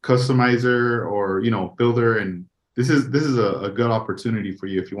 your customizer or, builder, and this is a good opportunity for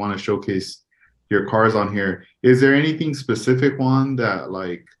you if you want to showcase your cars on here. Is there anything specific one that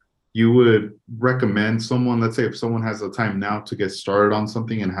like you would recommend someone, let's say if someone has the time now to get started on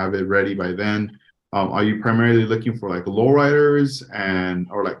something and have it ready by then? Are you primarily looking for like lowriders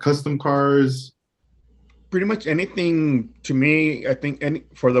or like custom cars? Pretty much anything to me, I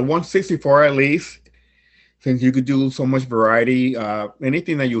think, for the 164 at least, since you could do so much variety,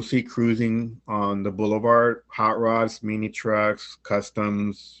 anything that you'll see cruising on the boulevard, hot rods, mini trucks,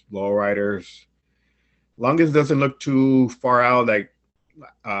 customs, lowriders, long as it doesn't look too far out, like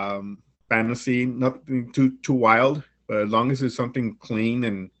fantasy, nothing too wild, but as long as it's something clean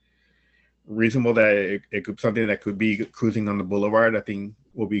and reasonable that it could something that could be cruising on the boulevard, I think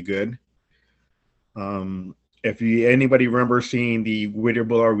will be good. If anybody remember seeing the Whittier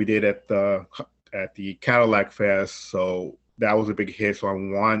Boulevard we did at the Cadillac Fest, so that was a big hit. So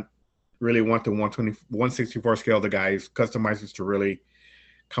I really want the 164 scale, the guys customizers to really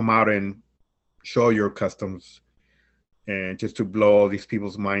come out and show your customs, and just to blow all these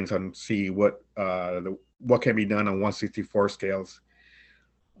people's minds and see what can be done on 164 scales.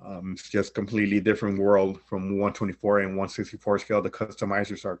 It's just completely different world from 124 and 164 scale. The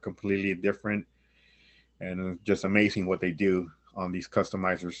customizers are completely different, and it's just amazing what they do on these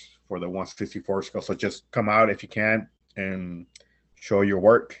customizers for the 164 scale. So just come out if you can and show your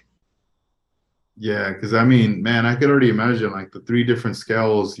work. Yeah, because I mean, man, I could already imagine like the 3 different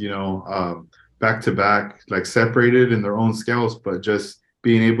scales, back to back, like separated in their own scales, but just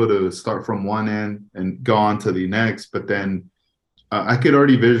being able to start from one end and go on to the next. But then I could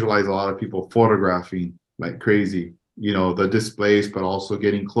already visualize a lot of people photographing like crazy, the displays, but also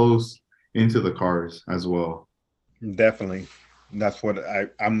getting close into the cars as well. Definitely. That's what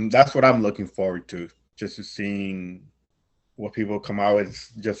I'm looking forward to. Just to seeing what people come out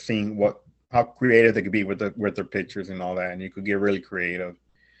with, just seeing how creative they could be with their pictures and all that. And you could get really creative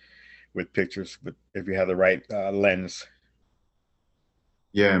with pictures, but if you have the right lens.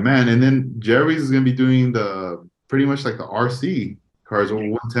 Yeah, man. And then Jerry's is gonna be doing the pretty much like the RC cars,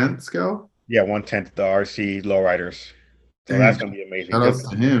 1/10 scale. Yeah, 1/10 the RC lowriders. So Dang, that's gonna be amazing. shout outs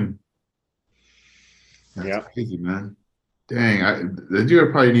to him. That's Yeah, crazy, man. Dang, then you're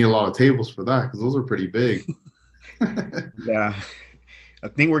gonna probably need a lot of tables for that because those are pretty big. yeah. I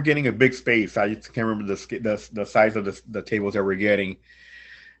think we're getting a big space. I just can't remember the size of the tables that we're getting.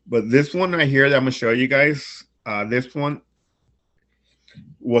 But this one right here that I'm gonna show you guys, this one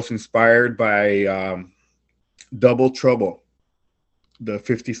was inspired by Double Trouble, the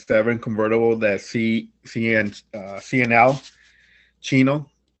 '57 convertible that CNL Chino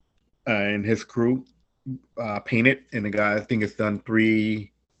and his crew painted, and the guy, I think it's gotten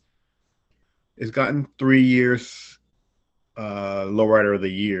 3 years lowrider of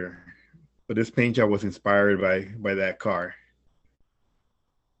the year. But this paint job was inspired by that car.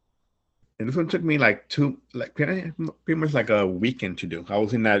 And this one took me pretty much like a weekend to do. I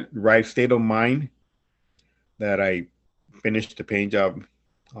was in that right state of mind that I finished the paint job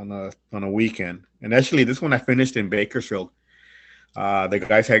on a weekend. And actually, this one I finished in Bakersfield. The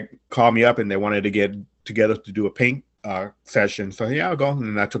guys had called me up and they wanted to get together to do a paint session. So yeah, I'll go.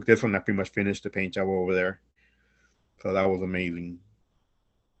 And I took this one. I pretty much finished the paint job over there. So that was amazing.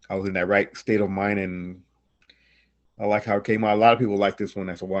 I was in that right state of mind, and I like how it came out. A lot of people like this one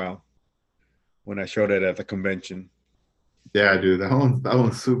as well when I showed it at the convention. Yeah, dude, that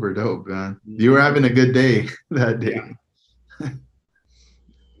one's super dope, man. You were having a good day that day. Yeah.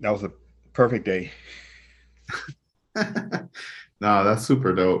 That was a perfect day. No, that's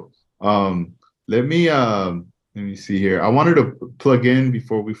super dope. Let me see here. I wanted to plug in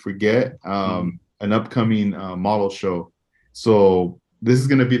before we forget an upcoming model show. So this is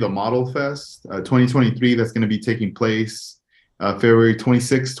going to be the Model Fest 2023. That's going to be taking place February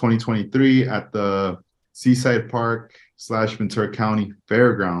 26, 2023 at the Seaside Park / Ventura County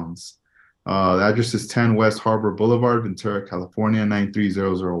Fairgrounds. The address is 10 West Harbor Boulevard, Ventura, California,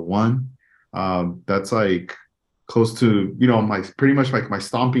 93001. That's like close to, my pretty much like my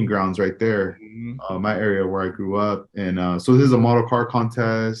stomping grounds right there, my area where I grew up. And so this is a model car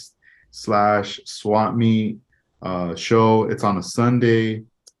contest / swap meet show. It's on a Sunday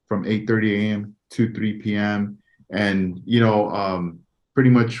from 8:30 a.m. to 3 p.m. And, pretty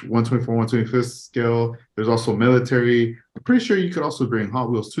much 124, 125th scale. There's also military. I'm pretty sure you could also bring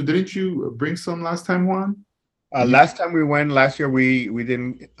Hot Wheels too. Didn't you bring some last time, Juan? Last time we went, last year, we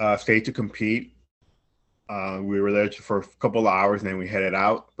didn't stay to compete. We were there for a couple of hours and then we headed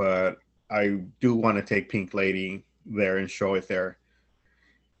out. But I do want to take Pink Lady there and show it there.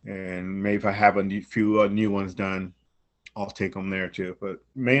 And maybe if I have a few new ones done, I'll take them there too. But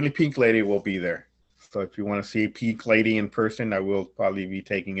mainly Pink Lady will be there. So if you want to see Pink Lady in person, I will probably be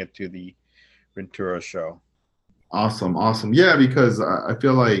taking it to the Ventura show. Awesome. Yeah, because I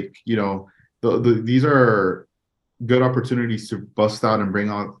feel like, these are good opportunities to bust out and bring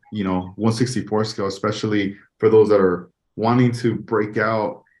out, 164 scale, especially for those that are wanting to break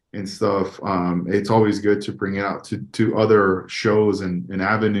out and stuff. It's always good to bring it out to other shows and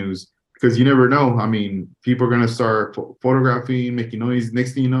avenues, because you never know. I mean, people are going to start photographing, making noise.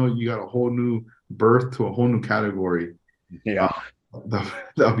 Next thing you know, you got a whole new birth to a whole new category. Yeah.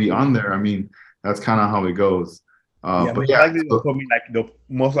 That'll be on there. I mean, that's kind of how it goes. But they'll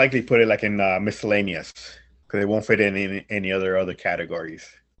most likely put it like in miscellaneous, because it won't fit in any other categories.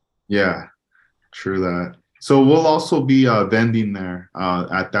 Yeah, true that. So we'll also be vending there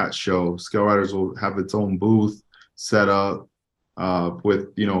at that show. Scale Riders will have its own booth set up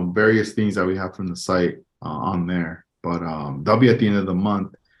with various things that we have from the site on there. But that'll be at the end of the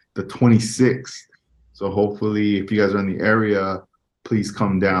month, the 26th. So hopefully, if you guys are in the area, please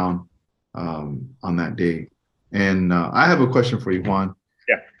come down on that date. And I have a question for you, Juan.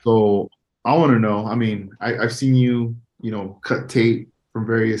 Yeah. So I want to know. I mean, I've seen you, cut tape from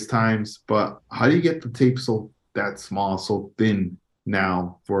various times, but how do you get the tape that small, so thin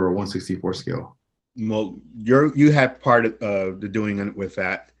now for a 164 scale? Well, you have part of the doing it with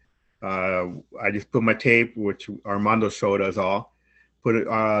that. I just put my tape, which Armando showed us all. Put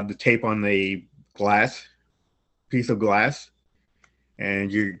the tape on the piece of glass,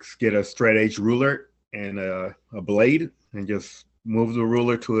 and you get a straight edge ruler and a blade, and just move the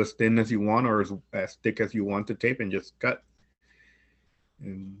ruler to as thin as you want or as thick as you want the tape, and just cut.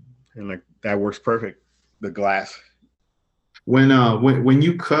 And like that works perfect. The glass. when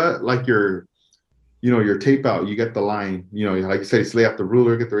you cut like your tape out, you get the line, like you said, you lay out the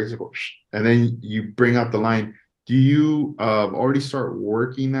ruler, get the razor, go, and then you bring out the line. Do you already start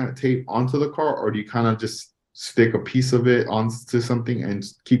working that tape onto the car, or do you kind of just stick a piece of it onto something and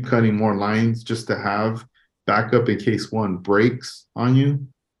keep cutting more lines just to have backup in case one breaks on you?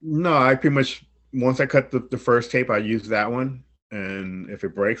 No, I pretty much once I cut the first tape, I use that one, and if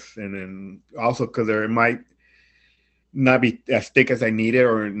it breaks, and then also because there it might not be as thick as I need it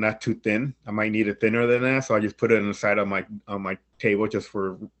or not too thin. I might need it thinner than that, so I just put it on the side of my table just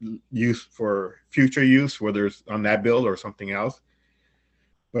for use for future use, whether it's on that build or something else.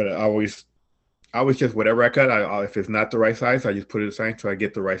 But I always just whatever I cut, if it's not the right size, I just put it aside so I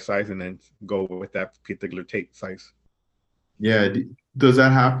get the right size and then go with that particular tape size. Yeah. Does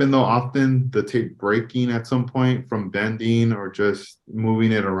that happen though often, the tape breaking at some point from bending or just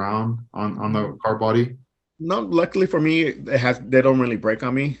moving it around on the car body? No, luckily for me, they don't really break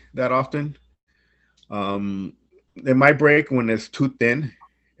on me that often. Um, it might break when it's too thin,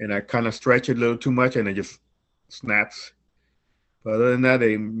 and I kind of stretch it a little too much, and it just snaps. But other than that,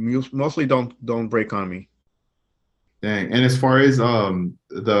 they mostly don't break on me. Dang. And as far as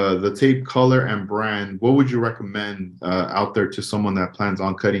the tape color and brand, what would you recommend out there to someone that plans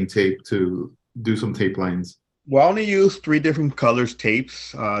on cutting tape to do some tape lines? Well, I only use three different colors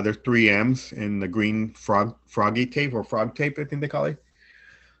tapes. There's 3Ms in the green froggy tape or frog tape, I think they call it.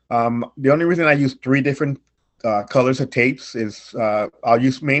 The only reason I use three different colors of tapes is I'll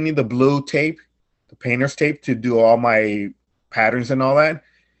use mainly the blue tape, the painter's tape, to do all my patterns and all that.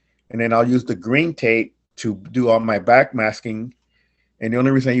 And then I'll use the green tape to do all my back masking. And the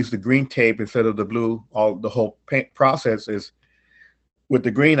only reason I use the green tape instead of the blue, all the whole paint process is with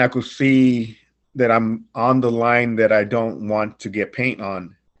the green, I could see that I'm on the line that I don't want to get paint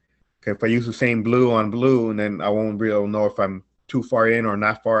on. Okay, if I use the same blue on blue, and then I won't be able to know if I'm too far in or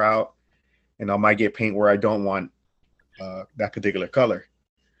not far out, and I might get paint where I don't want that particular color.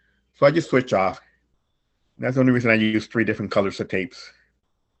 So I just switch off. That's the only reason I use three different colors of tapes.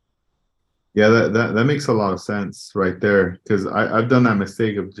 Yeah, that makes a lot of sense right there because I've done that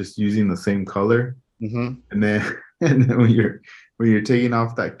mistake of just using the same color, Hmm. and then and then when you're taking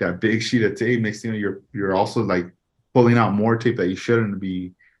off that big sheet of tape, next thing you know, you're also like pulling out more tape that you shouldn't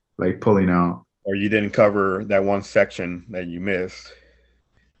be like pulling out. Or you didn't cover that one section that you missed.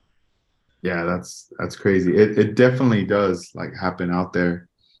 Yeah, that's crazy. It definitely does like happen out there.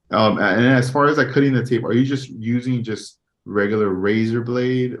 And as far as like cutting the tape, are you just using just regular razor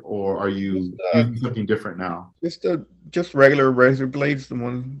blade or are Just you uh, using something different now? just regular razor blades,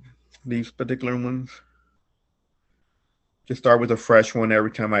 these particular ones. Just start with a fresh one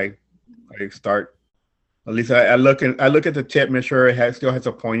every time I start. At least I look at the tip, make sure still has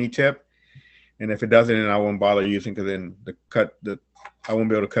a pointy tip, and if it doesn't, then I won't bother using because then I won't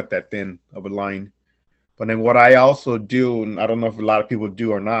be able to cut that thin of a line. But then what I also do, and I don't know if a lot of people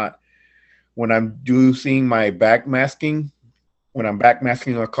do or not, when I'm seeing my back masking, when I'm back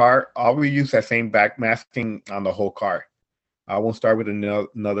masking a car, I'll reuse that same back masking on the whole car. I won't start with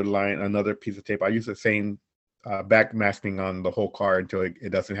another line, another piece of tape. I use the same back masking on the whole car until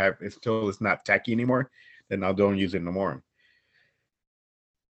it doesn't have, until it's not tacky anymore. Then I don't use it no more.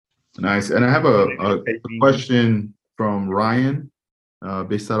 Nice. And I have a question from Ryan,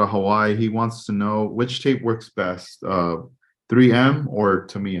 based out of Hawaii. He wants to know which tape works best, 3M or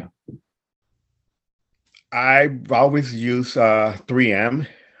Tamiya? I always use 3M.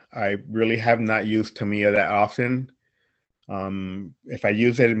 I really have not used Tamiya that often. If I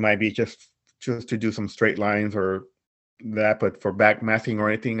use it, it might be just to do some straight lines or that. But for back masking or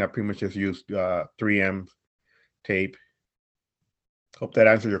anything, I pretty much just use 3M tape. Hope that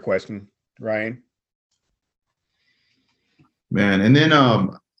answers your question, Ryan. Man, and then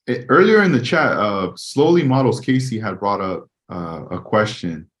earlier in the chat, Slowly Models Casey had brought up a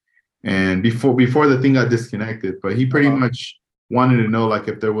question, and before the thing got disconnected, but he pretty Uh-huh. much wanted to know like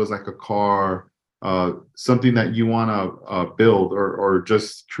if there was like a car, something that you want to build or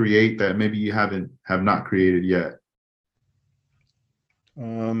just create that maybe you have not created yet.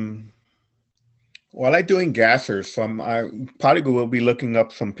 Um, well, I like doing gassers. I probably will be looking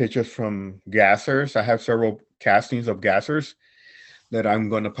up some pictures from gassers. I have several castings of gassers that I'm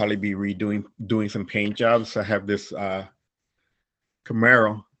going to probably be doing some paint jobs. I have this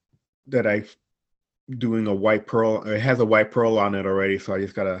Camaro that I doing a white pearl. It has a white pearl on it already, so I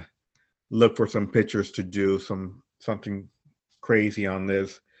just gotta look for some pictures to do something crazy on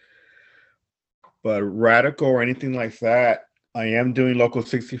this. But radical or anything like that, I am doing Local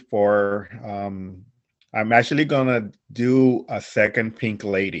 64. I'm actually gonna do a second Pink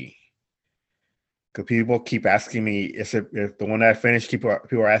Lady. Because people keep asking me, is it if the one that I finished? People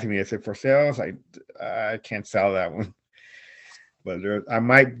are asking me, is it for sale? It's like I can't sell that one, but I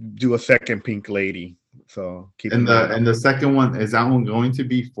might do a second Pink Lady. So keep And an eye out. the second one, is that one going to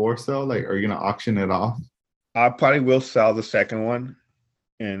be for sale? Like, are you gonna auction it off? I probably will sell the second one,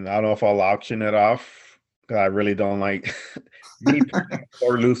 and I don't know if I'll auction it off because I really don't like me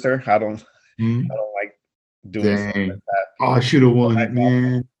or looser. I Hmm? don't like doing stuff like Dang. that. Oh, I should have So won it,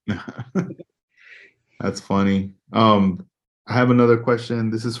 man. That's funny. I have another question.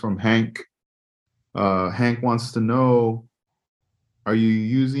 This is from Hank. Hank wants to know, are you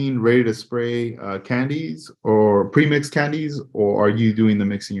using ready to spray candies or pre-mixed candies, or are you doing the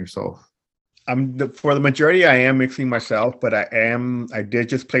mixing yourself? For the majority, I am mixing myself, but I did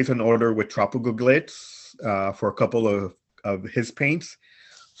just place an order with Tropical Glitz for a couple of his paints.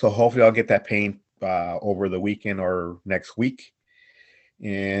 So hopefully I'll get that paint over the weekend or next week.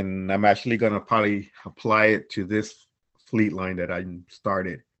 And I'm actually gonna probably apply it to this fleet line that I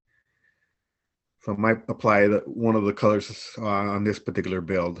started. So I might apply one of the colors on this particular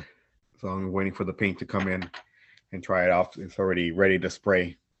build. So I'm waiting for the paint to come in and try it off. It's already ready to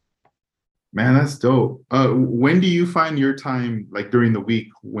spray. Man, that's dope. When do you find your time, like during the week,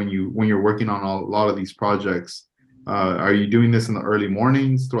 when you're working on a lot of these projects? Are you doing this in the early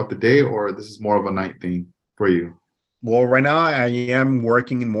mornings throughout the day, or this is more of a night thing for you? Well, right now I am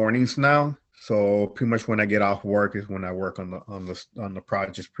working in mornings now. So pretty much when I get off work is when I work on the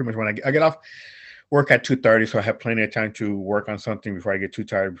projects. Pretty much when I get off work at 2:30, so I have plenty of time to work on something before I get too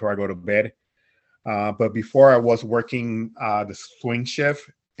tired before I go to bed. But before I was working the swing shift,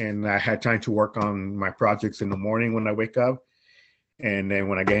 and I had time to work on my projects in the morning when I wake up. And then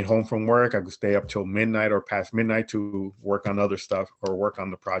when I get home from work, I could stay up till midnight or past midnight to work on other stuff or work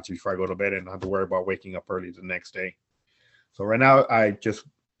on the project before I go to bed and not have to worry about waking up early the next day. So right now I just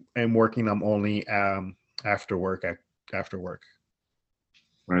am working. I'm only after work. After work.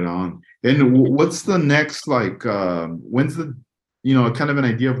 Right on. And what's the next like? When's the kind of an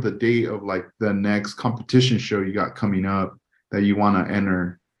idea of the date of like the next competition show you got coming up that you want to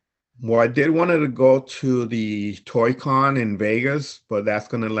enter? Well, I did wanted to go to the Toy Con in Vegas, but that's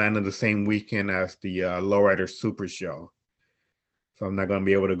going to land on the same weekend as the Lowrider Super Show. So I'm not going to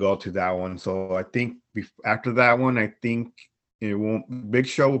be able to go to that one. So I think after that one, I think it won't. Big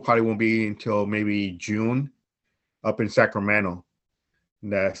show probably won't be until maybe June, up in Sacramento.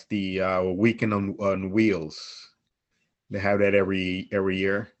 That's the weekend on wheels. They have that every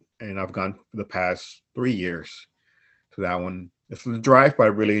year, and I've gone for the past 3 years to that one. It's the drive, but I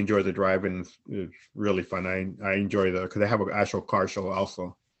really enjoy the drive, and it's really fun. I enjoy because they have an actual car show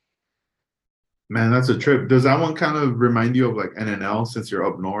also. Man, that's a trip. Does that one kind of remind you of like NNL since you're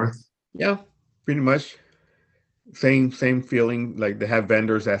up north? Yeah, pretty much same feeling. Like they have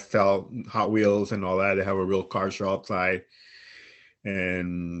vendors that sell Hot Wheels and all that. They have a real car show outside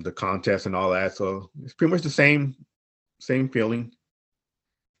and the contest and all that. So it's pretty much the same feeling,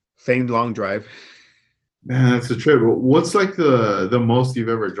 same long drive. Man, that's a trip. What's like the most you've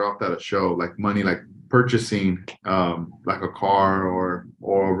ever dropped at a show, like money, like purchasing like a car or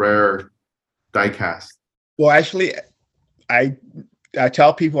a rare diecast? Well, actually, I I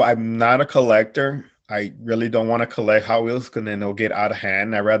tell people I'm not a collector. I really don't want to collect Hot Wheels because then they'll get out of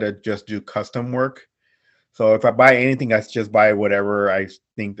hand. I'd rather just do custom work. So if I buy anything, I just buy whatever I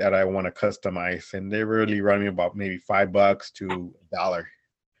think that I want to customize, and they really run me about maybe $5 to $1.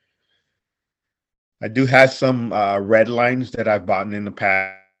 I do have some red lines that I've bought in the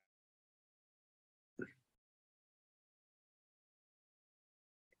past.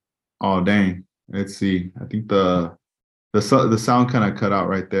 Oh, dang. Let's see. I think the sound kind of cut out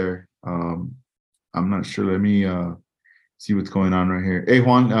right there. I'm not sure. Let me see what's going on right here. Hey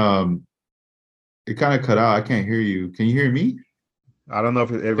Juan, it kind of cut out. I can't hear you. Can you hear me? I don't know if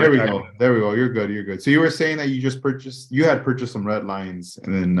There we go. There we go. You're good. You're good. So you were saying that you had purchased some red lines,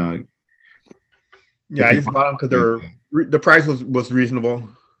 and then yeah, I just bought them because the price was reasonable,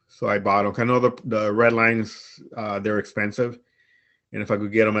 so I bought them. I know the red lines they're expensive, and if I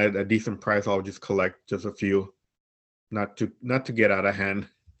could get them at a decent price, I'll just collect just a few, not to get out of hand,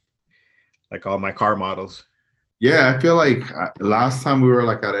 like all my car models. yeah, I feel like last time we were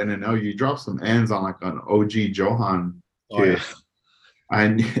like at NNL, you dropped some ends on like an OG Johan Oh yeah, kit.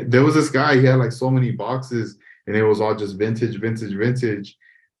 And there was this guy, he had like so many boxes and it was all just vintage, vintage, vintage.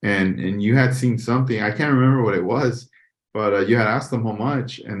 And you had seen something, I can't remember what it was, but you had asked him how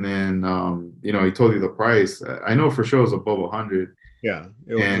much, and then he told you the price. I know for sure it was above 100. yeah,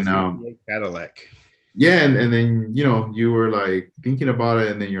 it was And a Cadillac. yeah, and then you were like thinking about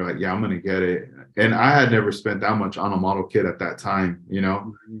it, and then you're like, yeah, I'm gonna get it. And I had never spent that much on a model kit at that time.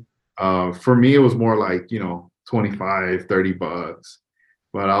 Mhm. For me, it was more like, 25, $30.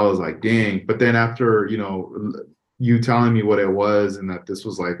 But I was like, dang. But then after, you telling me what it was and that this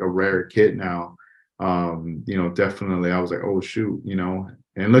was like a rare kit now, definitely I was like, oh shoot,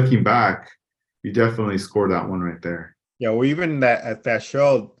 and looking back, you definitely scored that one right there. Yeah, well, even that at that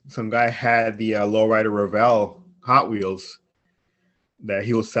show, some guy had the Lowrider Revel Hot Wheels that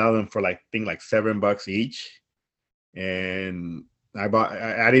he was selling for like I think like $7 each, and I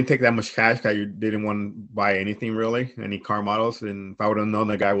didn't take that much cash. I didn't want to buy anything really, any car models. And if I would have known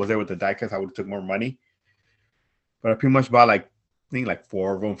the guy was there with the diecast, I would have took more money. But I pretty much bought like I think like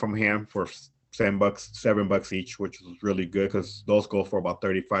four of them from him for $7 each, which was really good because those go for about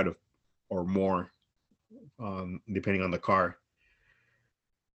 35 or more, depending on the car.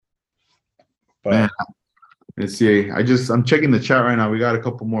 Man, But let's see. I'm checking the chat right now. We got a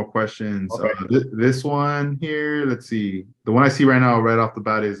couple more questions. okay, This one here, let's see. The one I see right now, right off the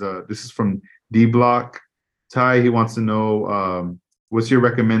bat, is this is from D Block. Ty, he wants to know what's your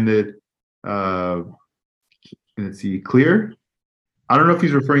recommended let's see, clear? I don't know if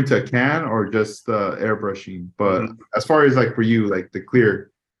he's referring to a can or just airbrushing, but as far as like for you, like the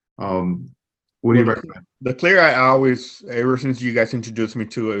clear, um, what do you well, recommend? the clear I always ever since you guys introduced me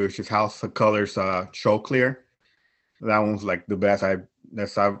to it, which is House of Colors Show Clear. That one's like the best.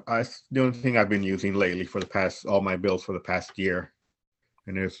 That's the only thing I've been using lately for the past all my builds for the past year,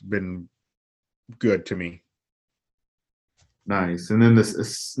 and it's been good to me. Nice. And then this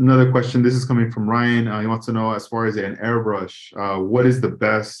is another question. This is coming from Ryan. He wants to know, as far as an airbrush, what is the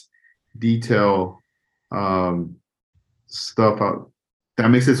best detail stuff that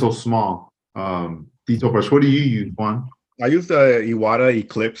makes it so small? Detail brush. What do you use, Juan? I use the Iwata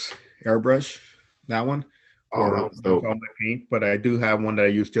Eclipse airbrush, that one Oh, that for was dope. all my paint. But I do have one that I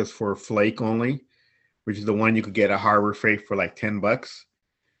use just for flake only, which is the one you could get at Harbor Freight for like $10.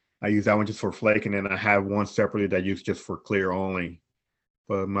 I use that one just for flake, and then I have one separately that I use just for clear only.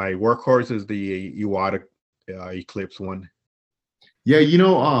 But my workhorse is the Iwata Eclipse one. Yeah,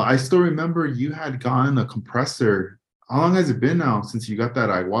 I still remember you had gotten a compressor. How long has it been now since you got that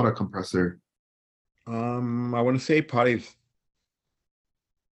Iwata compressor? I want to say probably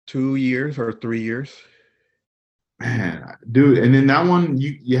 2 years or 3 years. Man, dude, and then that one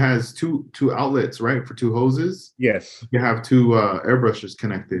you has two outlets, right? For two hoses. Yes. You have two airbrushes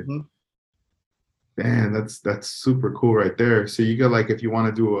connected. Mhm. Man, that's super cool right there. So you got like if you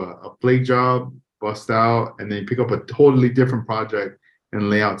want to do a plate job, bust out, and then pick up a totally different project and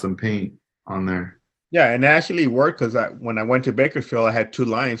lay out some paint on there. Yeah, and it actually worked because when I went to Bakersfield, I had two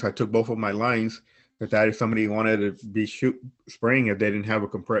lines. I took both of my lines. That if somebody wanted to be spraying, if they didn't have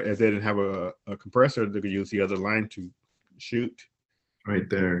if they didn't have a compressor, they could use the other line to shoot. Right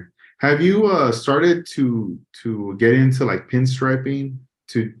there. Have you started to get into like pinstriping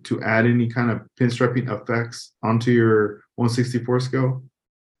to add any kind of pinstriping effects onto your 164 scale?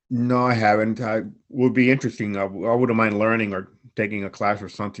 No, I haven't. I would be interesting. I wouldn't mind learning or taking a class or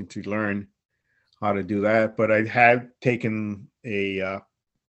something to learn how to do that. But I had taken a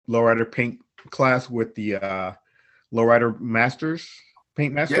lowrider paint class with the lowrider masters,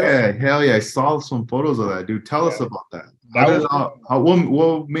 paint masters. Yeah, hell yeah. I saw some photos of that, dude. Tell us Yeah. about that. That was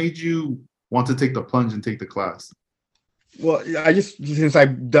What made you want to take the plunge and take the class? well. I just since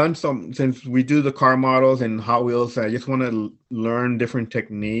I've done since we do the car models and Hot Wheels, I just want to learn different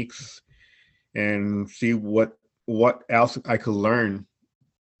techniques and see what else I could learn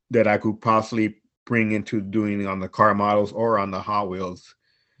that I could possibly bring into doing on the car models or on the Hot Wheels.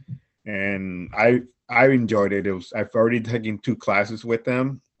 And I enjoyed it. I've already taken two classes with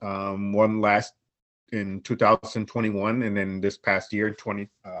them. One last in 2021, and then this past year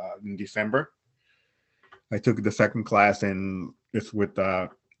in December, I took the second class, and it's with the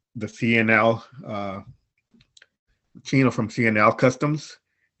CNL Chino from CNL Customs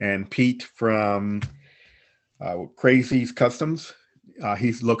and Pete from Crazy's Customs.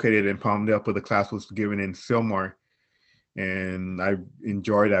 He's located in Palmdale, but the class was given in Sylmar, and I've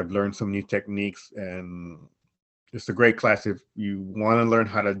enjoyed. I've learned some new techniques, and it's a great class. If you want to learn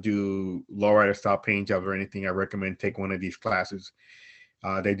how to do lowrider style paint jobs or anything, I recommend take one of these classes.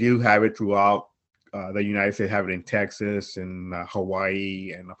 They do have it throughout the United States. Have it in Texas and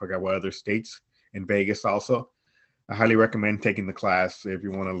Hawaii, and I forgot what other states. In Vegas also. I highly recommend taking the class if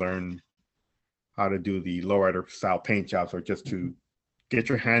you want to learn how to do the lowrider style paint jobs, or just to get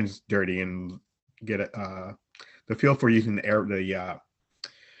your hands dirty and get the feel for using the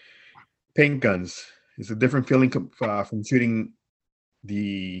paint guns. It's a different feeling from shooting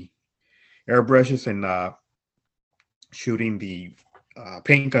the airbrushes and shooting the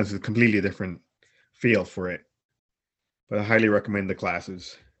paint guns. Is a completely different feel for it. But I highly recommend the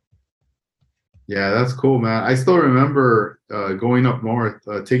classes. Yeah, that's cool, man. I still remember going up north,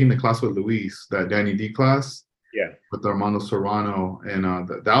 taking the class with Luis, that Danny D class Yeah. with Armando Serrano, and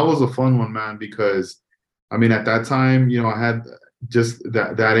that was a fun one, man. Because I mean, at that time, I had just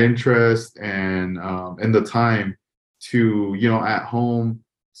that interest and the time to at home,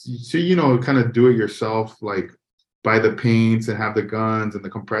 so kind of do it yourself, like buy the paints and have the guns and the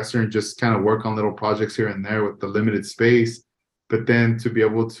compressor and just kind of work on little projects here and there with the limited space. But then to be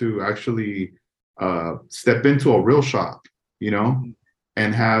able to actually step into a real shop, you know,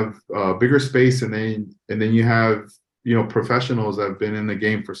 and have bigger space, and then you have professionals that have been in the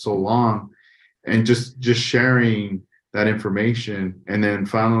game for so long, and just sharing that information, and then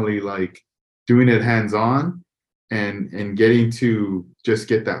finally like doing it hands on and getting to just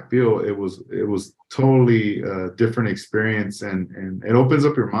get that feel. It was totally a different experience, and it opens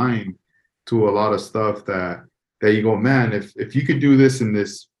up your mind to a lot of stuff that you go, man, if you could do this in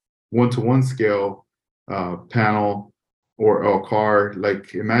this one-to-one scale panel or a car,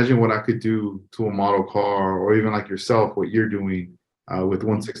 like imagine what I could do to a model car, or even like yourself, what you're doing with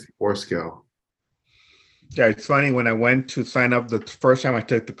 164 scale. Yeah, it's funny when I went to sign up the first time I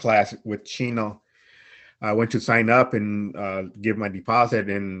took the class with Chino. I went to sign up and give my deposit,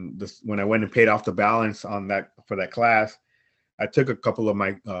 and when I went and paid off the balance on that for that class, I took a couple of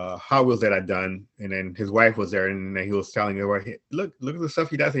my Hot Wheels that I'd done, and then his wife was there, and then he was telling me, well, look at the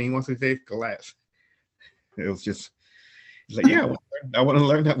stuff he does, and he wants to take class. It was just it's like, yeah, I want to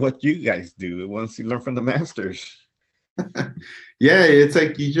learn what you guys do. Once you learn from the masters. Yeah, it's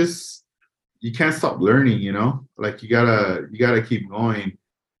like you can't stop learning, like you gotta keep going,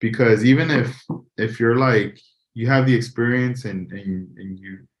 because even if you're like you have the experience and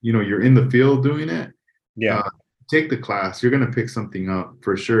you're in the field doing it, Yeah, take the class, you're gonna pick something up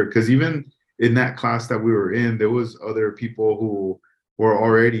for sure. Because even in that class that we were in, there was other people who were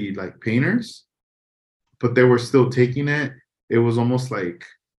already like painters, but they were still taking it. It was almost like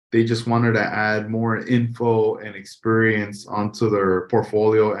they just wanted to add more info and experience onto their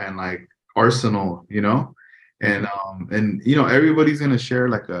portfolio and like arsenal, and everybody's gonna share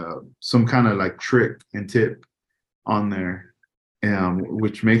like some kind of like trick and tip on there,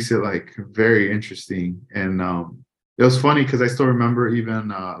 which makes it like very interesting. And it was funny because I still remember even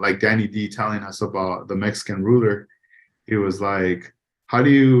like Danny D telling us about the Mexican ruler. He was like, how do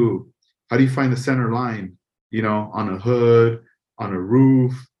you find the center line, on a hood, on a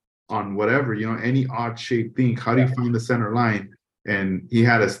roof, on whatever, any odd shaped thing. How do you find the center line? And he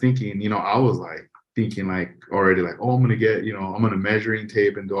had us thinking, I was like thinking like already like, oh, I'm gonna get, I'm gonna measuring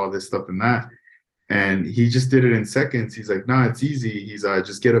tape and do all this stuff and that. And he just did it in seconds. He's like, nah, it's easy. He's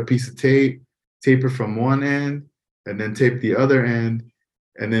just get a piece of tape it from one end, and then tape the other end,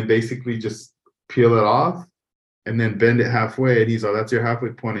 and then basically just peel it off, and then bend it halfway. And he's like, that's your halfway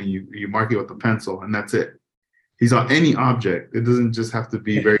point, and you mark it with a pencil, and that's it. He's on any object. It doesn't just have to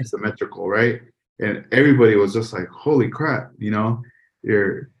be very symmetrical, right? And everybody was just like, holy crap,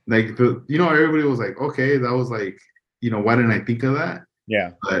 you're like everybody was like, okay, that was like, why didn't I think of that?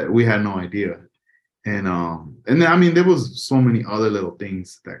 yeah. But we had no idea. And then I mean there was so many other little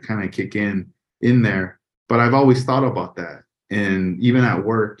things that kind of kick in there. But I've always thought about that. And even at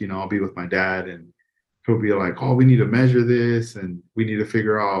work, I'll be with my dad, and he'll be like, oh, we need to measure this, and we need to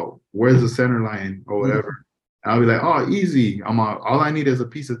figure out where's the center line or whatever. And I'll be like, oh, easy. All I need is a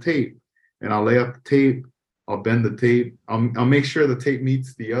piece of tape, and I'll lay up the tape. I'll bend the tape. I'll make sure the tape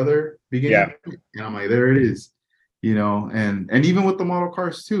meets the other beginning. Yeah. And I'm like, there it is. And even with the model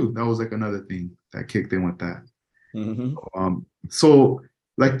cars too, that was like another thing that kicked in with that. Mm-hmm. So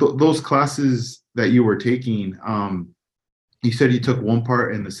like those classes that you were taking, you said you took one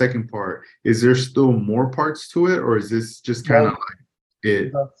part and the second part. Is there still more parts to it, or is this just kind of like it?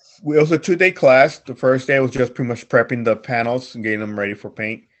 It was a 2-day class. The first day was just pretty much prepping the panels and getting them ready for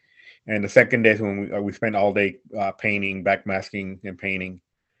paint. And the second day is when we spent all day painting, backmasking, and painting.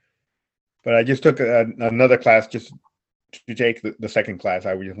 But I just took another class just to take the second class.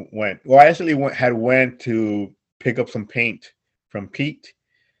 I just went. Well, I actually went to pick up some paint from Pete.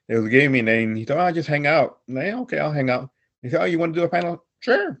 It was giving me, and then he thought, "Oh, just hang out." I'm like, okay, I'll hang out. He said, "Oh, you want to do a panel?"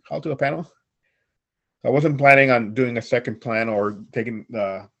 Sure, I'll do a panel. I wasn't planning on doing a second plan or taking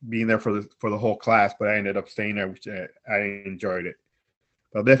being there for the whole class, but I ended up staying there, which I enjoyed it.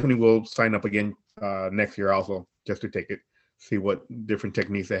 I definitely will sign up again next year also, just to take it, see what different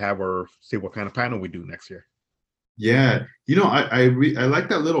techniques they have, or see what kind of panel we do next year. Yeah, I like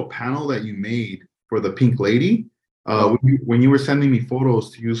that little panel that you made for the Pink Lady. When you were sending me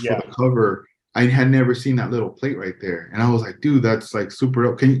photos to use for Yeah. the cover, I had never seen that little plate right there, and I was like, dude, that's like super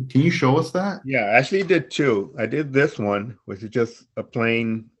dope. Can you show us that? Yeah, I actually did two. I did this one, which is just a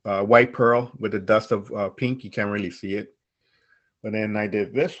plain white pearl with a dust of pink. You can't really see it. But then I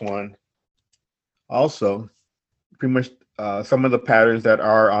did this one also, pretty much some of the patterns that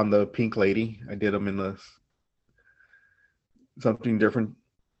are on the pink lady. I did them in the something different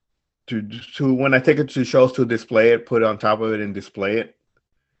to when I take it to shows to display it, put it on top of it and display it.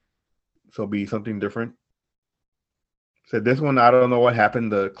 So it'll be something different. So this one, I don't know what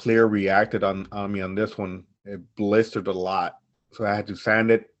happened. The clear reacted on me on this one. It blistered a lot. So I had to sand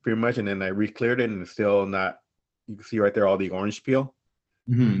it pretty much, and then I re-cleared it, and it's still not. You can see right there all the orange peel.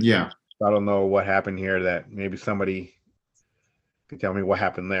 Yeah. So I don't know what happened here. That maybe somebody could tell me what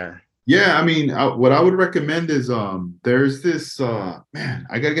happened there. Yeah, I mean, what I would recommend is there's this man,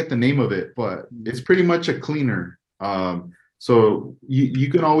 I gotta get the name of it, but it's pretty much a cleaner. So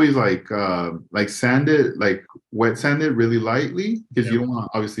you can always like sand it, like wet sand it really lightly because you don't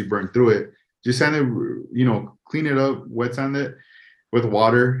want to obviously burn through it. Just sand it, clean it up, wet sand it with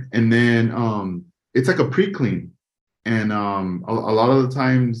water, and then it's like a pre-clean. And a lot of the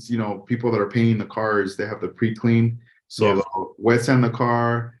times, people that are painting the cars, they have the pre-clean. So they'll wet sand the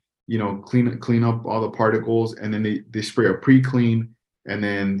car, clean up all the particles, and then they spray a pre-clean. And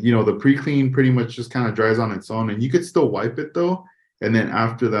then, the pre-clean pretty much just kind of dries on its own, and you could still wipe it though. And then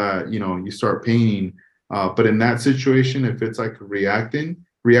after that, you start painting. But in that situation, if it's like reacting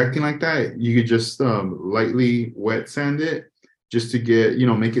like that, you could just lightly wet sand it just to get,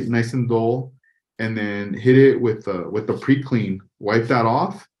 make it nice and dull, and then hit it with the pre-clean, wipe that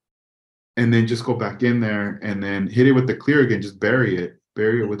off, and then just go back in there and then hit it with the clear again, just bury it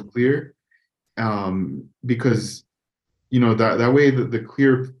with clear. Because that way the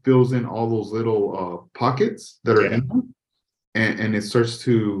clear fills in all those little pockets that are in them, and it starts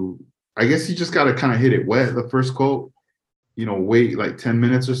to, I guess you just got to kind of hit it wet the first coat, wait like 10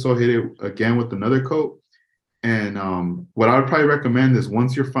 minutes or so, hit it again with another coat. And what I would probably recommend is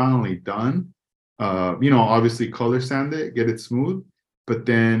once you're finally done, obviously color sand it, get it smooth, but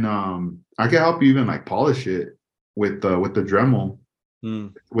then I can help you even like polish it with the Dremel,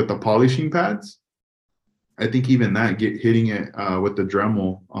 with the polishing pads. I think even that hitting it with the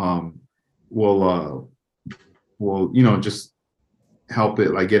Dremel will just help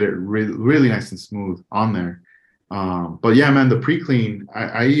it like get it really, really nice and smooth on there. But yeah, man, the pre-clean,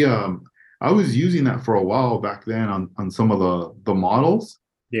 I was using that for a while back then on some of the models.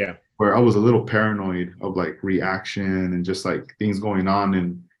 Yeah. Where I was a little paranoid of like reaction and just like things going on,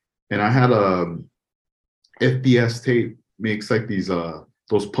 and I had a FBS tape makes like these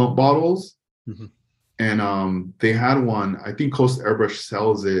those pump bottles. And they had one, I think Coast Airbrush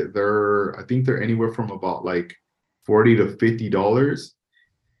sells it. I think they're anywhere from about like $40 to $50.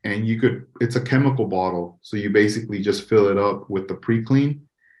 And it's a chemical bottle. So you basically just fill it up with the pre-clean,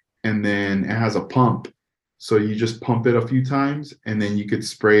 and then it has a pump. So you just pump it a few times, and then you could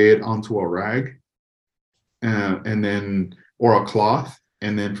spray it onto a rag, and then, or a cloth.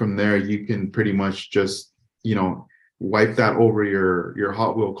 And then from there, you can pretty much just, wipe that over your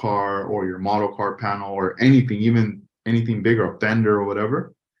Hot Wheel car or your model car panel or anything, even anything bigger, a fender or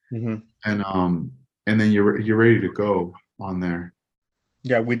whatever. And then you're ready to go on there.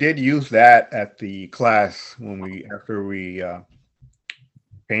 Yeah, we did use that at the class after we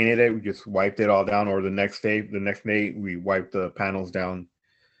painted it. We just wiped it all down, or the next day we wiped the panels down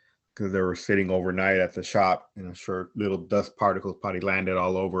because they were sitting overnight at the shop, and I'm sure little dust particles probably landed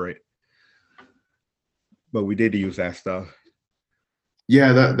all over it. But we did use that stuff.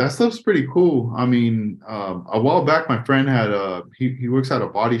 Yeah, that stuff's pretty cool. I mean, a while back, my friend had he works at a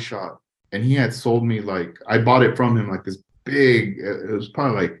body shop, and he had sold me, like, I bought it from him, like this big, it was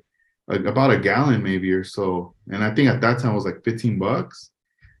probably like about a gallon maybe or so. And I think at that time it was like $15.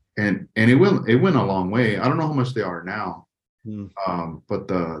 And it went a long way. I don't know how much they are now. But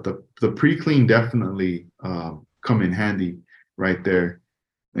the pre-clean definitely come in handy right there.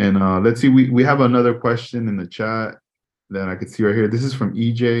 And let's see, we have another question in the chat that I could see right here. This is from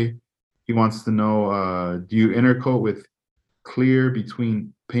EJ. He wants to know, do you intercoat with clear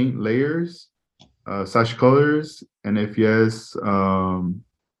between paint layers / colors? And if yes,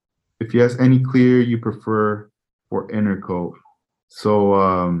 any clear you prefer for intercoat? So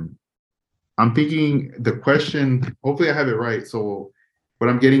I'm thinking the question, hopefully I have it right. So what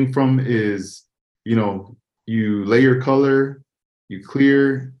I'm getting from is, you lay your color, you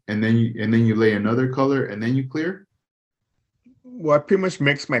clear, and then you lay another color, and then you clear. Well, I pretty much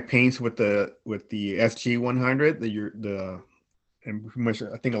mix my paints with the SG 100. And pretty much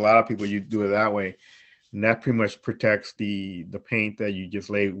I think a lot of people you do it that way. and that pretty much protects the paint that you just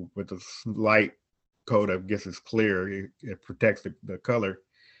lay with the light coat. I guess it's clear. It protects the color,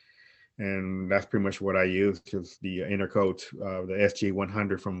 and that's pretty much what I use. Just the inner coat, the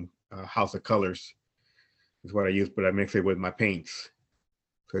SG100 from House of Colors is what I use, but I mix it with my paints.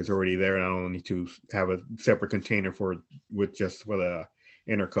 So it's already there, and I don't need to have a separate container for the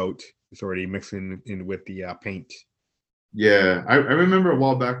inner coat. It's already mixing in with the paint. Yeah, I remember a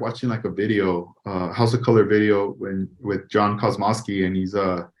while back watching like a video, House of Color video when with John Kosmosky, and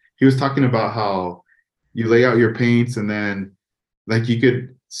he was talking about how you lay out your paints and then like you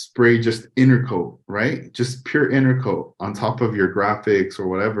could spray just inner coat, right? Just pure inner coat on top of your graphics or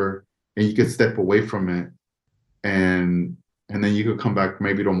whatever, and you could step away from it and then you could come back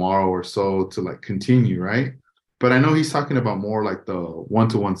maybe tomorrow or so to like continue, right? But I know he's talking about more like the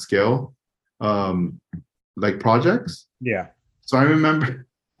one-to-one scale, like projects. Yeah. So I remember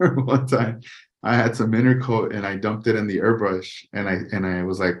one time I had some inner coat and I dumped it in the airbrush and I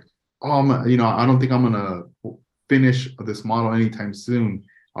was like, oh, I don't think I'm gonna finish this model anytime soon.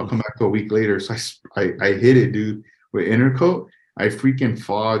 I'll come back a week later. So I hit it, dude, with inner coat. I freaking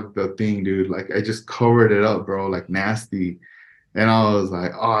fogged the thing, dude. Like I just covered it up, bro, like nasty. And I was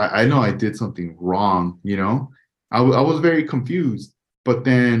like, oh, I know I did something wrong, you know? I was very confused. But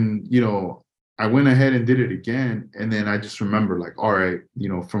then, I went ahead and did it again. And then I just remember like, all right,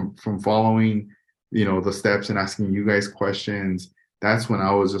 from following, the steps and asking you guys questions, that's when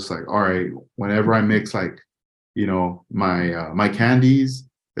I was just like, all right, whenever I mix like, my candies,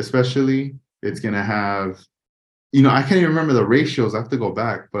 especially, it's gonna have, I can't even remember the ratios. I have to go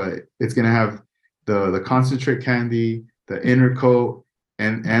back, but it's gonna have the concentrate candy, the inner coat,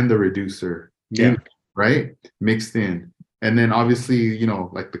 and the reducer, Yeah. right, mixed in. And then obviously,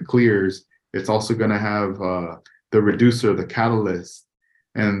 like the clears, it's also gonna have the reducer, the catalyst,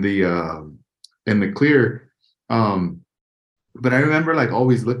 and the clear. But I remember like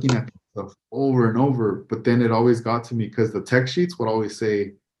always looking at stuff over and over, but then it always got to me because the tech sheets would always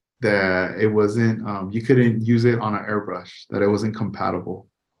say that it wasn't, you couldn't use it on an airbrush, that it wasn't compatible.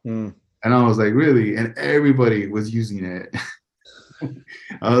 Mm. And I was like, really? And everybody was using it.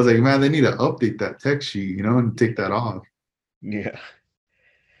 I was like, man, they need to update that tech sheet, and take that off. Yeah.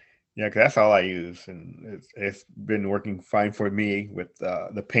 Yeah, 'cause that's all I use, and it's been working fine for me with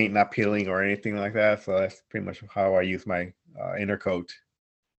the paint not peeling or anything like that. So that's pretty much how I use my inner coat.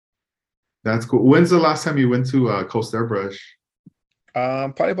 That's cool. When's the last time you went to Coast Airbrush?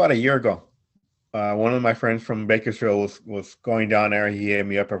 Probably about a year ago. One of my friends from Bakersfield was going down there. He hit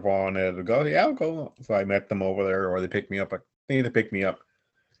me up if I wanted to go. Yeah, I'll go. So I met them over there, or they picked me up. I think they picked me up,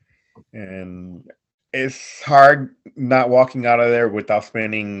 and it's hard not walking out of there without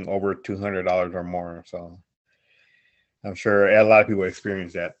spending over $200 or more. So I'm sure a lot of people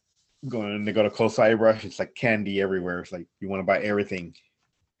experience that. Going to go to Coast Airbrush, it's like candy everywhere. It's like you want to buy everything.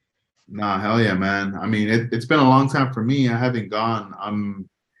 Nah, hell yeah, man. I mean, it's been a long time for me. I haven't gone.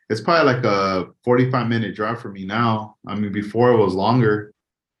 It's probably like a 45-minute drive for me now. I mean, before it was longer.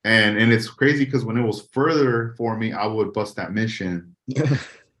 And it's crazy because when it was further for me, I would bust that mission.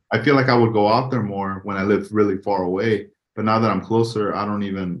 I feel like I would go out there more when I lived really far away. But now that I'm closer, I don't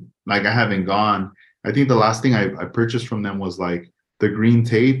even like I haven't gone. I think the last thing I purchased from them was like the green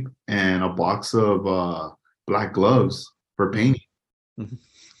tape and a box of black gloves for painting. Mhm.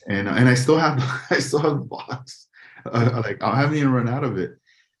 And I still have the box. Like I haven't even run out of it.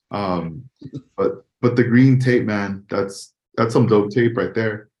 But the green tape, man, that's some dope tape right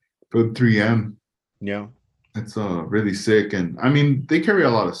there for 3M. Yeah. It's really sick. And I mean, they carry a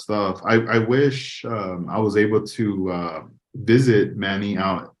lot of stuff. I wish I was able to visit Manny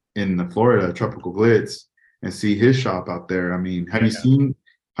out in Florida, Tropical Glitz, and see his shop out there. I mean, have you seen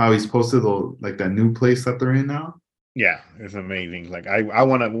how he's posted like that new place that they're in now? Yeah, it's amazing. Like I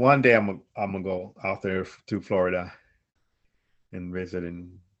want to one day I'm gonna go out there to Florida and visit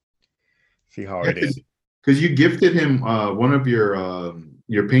and see how Yeah, it is. because you gifted him one of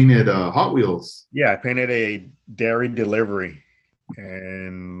your painted Hot Wheels. Yeah, I painted a dairy delivery,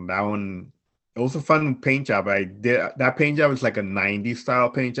 and that one it was a fun paint job. I did that paint job is like a '90s style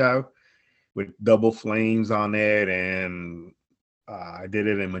paint job with double flames on it, and I did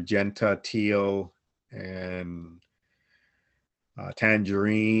it in magenta, teal, and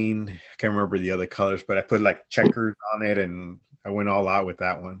tangerine. I can't remember the other colors, but I put like checkers on it, and I went all out with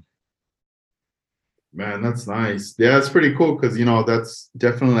that one. Man, that's nice. Yeah, that's pretty cool because that's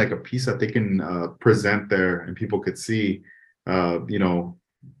definitely like a piece that they can present there and people could see.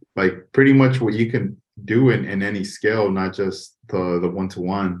 Like pretty much what you can do in any scale, not just the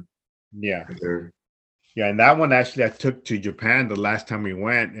one-to-one. Yeah. There. Yeah, and that one actually I took to Japan the last time we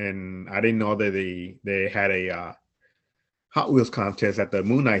went, and I didn't know that they had a Hot Wheels contest at the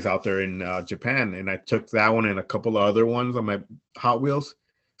Moon Ice out there in Japan, and I took that one and a couple of other ones on my Hot Wheels.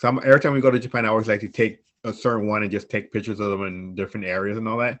 So every time we go to Japan, I always like to take a certain one and just take pictures of them in different areas and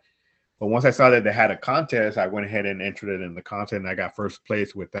all that. But once I saw that they had a contest, I went ahead and entered it in the contest, and I got first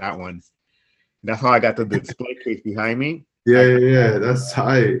place with that one. And that's how I got the display case behind me. Yeah, I yeah, got yeah. That's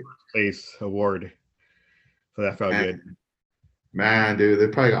tight. first place award, so that felt good. Man, dude, they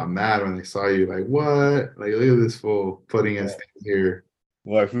probably got mad when they saw you. Like, what? Like, look at this fool putting his things here.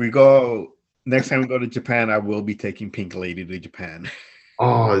 Well, if we go next time we go to Japan, I will be taking Pink Lady to Japan.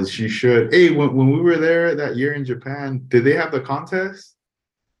 Oh, she should. Hey, when we were there that year in Japan, did they have the contest?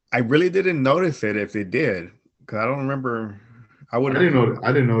 I really didn't notice it if they did, because I don't remember. I I wouldn't. didn't know.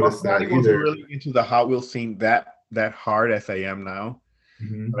 I didn't notice that Probably wasn't either. really into the Hot Wheels scene that hard as I am now.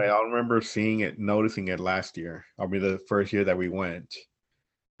 Mhm. But I don't remember seeing it, noticing it last year. I mean, the first year that we went.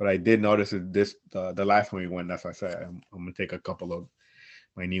 But I did notice it this the last one we went. That's why I said I'm gonna take a couple of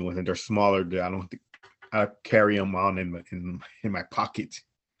my new ones, and they're smaller. I don't think I carry them on in my pocket.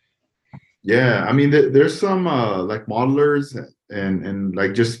 Yeah, I mean, there's some like modelers and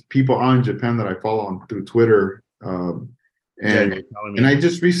like just people on Japan that I follow on through Twitter. Yeah, And you're telling and me. I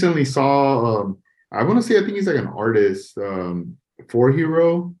just recently saw I want to say I think he's like an artist for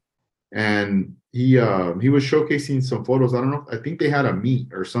Hero, and he was showcasing some photos. I don't know. I think they had a meet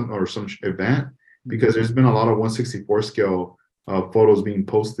or some event because there's been a lot of 164 scale photos being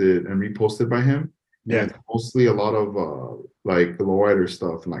posted and reposted by him, and Yeah, it's mostly a lot of like the lowrider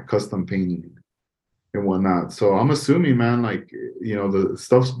stuff and like custom painting and whatnot. So I'm assuming, man, like the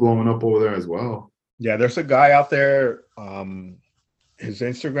stuff's blowing up over there as well. yeah. There's a guy out there. His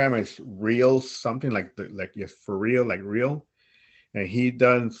Instagram is real something like yes for real like real, and he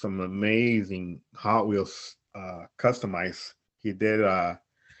done some amazing Hot Wheels customized. He did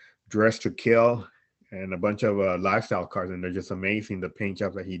Dress to Kill and a bunch of lifestyle cars, and they're just amazing the paint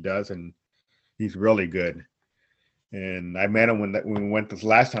jobs that he does, and he's really good. And I met him when we went this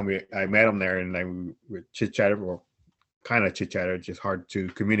last time. I met him there, and we chit chatted, or kind of chit chatted. Just hard to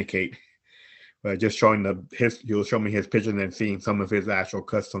communicate, but just showing he'll show me his pictures and then seeing some of his actual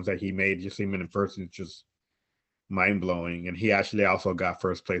customs that he made. Just seeing him in person, it's just mind blowing. And he actually also got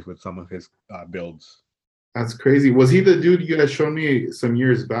first place with some of his builds. That's crazy. Was he the dude you guys showed me some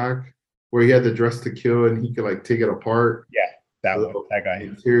years back where he had the Dress to Kill and he could like take it apart, Yeah, that the one, that guy.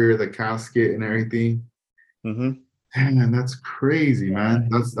 interior, the casket, and everything? Mm-hmm. Man, that's crazy, man.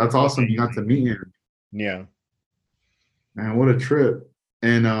 That's awesome. You got to meet him. Yeah. Man, what a trip.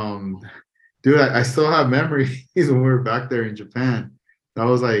 And dude, I still have memories when we were back there in Japan. That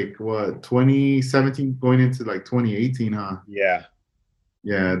was like what, 2017 going into like 2018, huh? Yeah.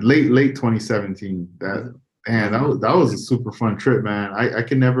 Yeah, late 2017. That was a super fun trip, man. I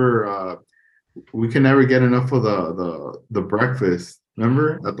can never we can never get enough of the breakfast.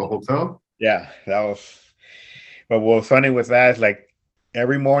 Remember at the hotel? Yeah, that was. But what was funny with that is like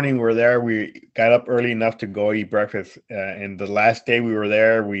every morning we're there, we got up early enough to go eat breakfast. And the last day we were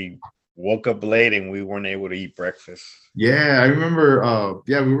there, we woke up late and we weren't able to eat breakfast. Yeah, I remember.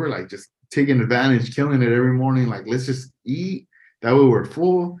 Yeah, we were like just taking advantage, killing it every morning. Like, let's just eat. That way we're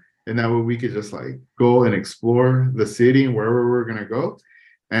full, and that way we could just like go and explore the city and wherever we're gonna go.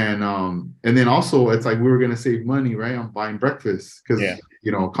 And then also it's like we were gonna save money, right, on buying breakfast because Yeah.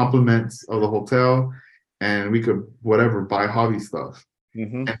 compliments of the hotel, and we could whatever buy hobby stuff.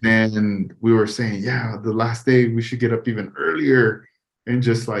 Mm-hmm. And then we were saying, yeah, the last day we should get up even earlier and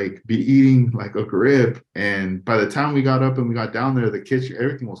just like be eating like a grip. And by the time we got up and we got down there, the kitchen,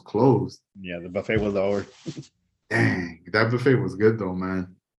 everything was closed. Yeah, the buffet was over. Dang, that buffet was good though,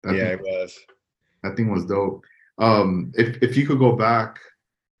 man. Yeah, it was. That thing was dope. If you could go back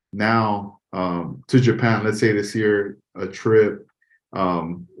now to Japan, let's say this year, a trip,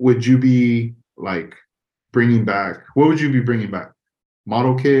 would you be like bringing back? What would you be bringing back?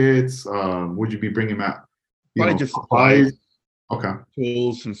 Model kits? Would you be bringing back? Probably just supplies? Okay.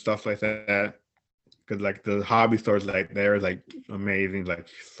 tools and stuff like that. Because like the hobby stores, like they're like amazing, like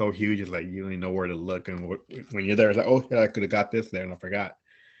so huge. It's like you don't even know where to look, and when you're there, it's like, oh yeah, I could have got this there, and I forgot.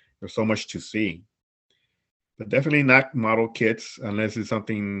 There's so much to see. But definitely not model kits unless it's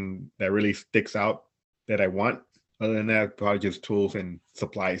something that really sticks out that I want. Other than that, probably just tools and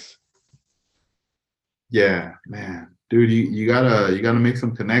supplies. Yeah, man, dude, you gotta make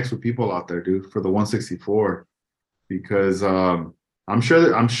some connects with people out there, dude, for the 164 because I'm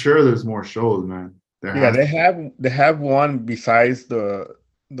sure there's more shows, man. There Yeah, has. they have one besides the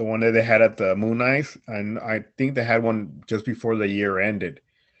one that they had at the Moon Ice, and I think they had one just before the year ended.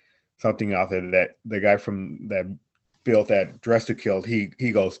 something out there that the guy from that built that Dress to Kill, he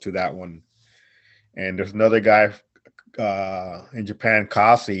goes to that one. And there's another guy in Japan,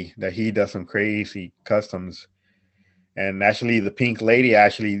 Kasi, that he does some crazy customs. And actually, the Pink Lady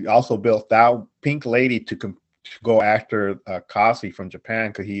actually also built that Pink Lady to go after Kasi from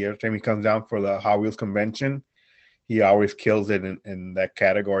Japan, because every time he comes down for the Hot Wheels convention, he always kills it in that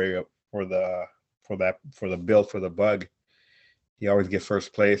category for the build for the bug. He always gets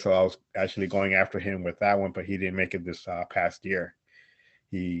first place. So I was actually going after him with that one, but he didn't make it this past year.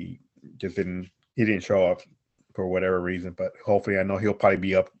 He just didn't show up for whatever reason. But hopefully, I know he'll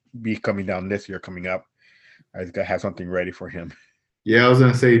probably be coming down this year coming up. I just gotta have something ready for him. Yeah, I was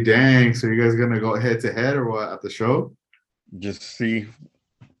gonna say, dang. So you guys gonna go head to head or what at the show? Just see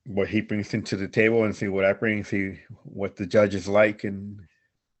what he brings into the table and see what I bring. See what the judges like and.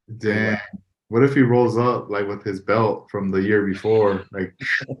 Dang. What if he rolls up like with his belt from the year before, like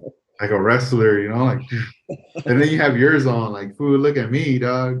a wrestler, you know, like, and then you have yours on, like, fool, look at me,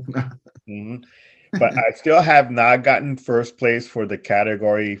 dog. Mm-hmm. But I still have not gotten first place for the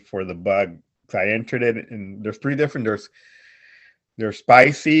category for the bug. I entered it, and there's three different. There's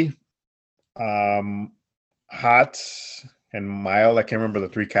spicy, hot, and mild. I can't remember the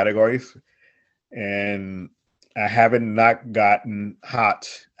three categories, and I haven't not gotten hot.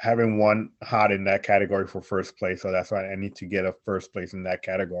 I haven't won hot in that category for first place, so that's why I need to get a first place in that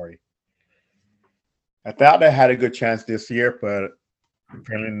category. I thought I had a good chance this year, but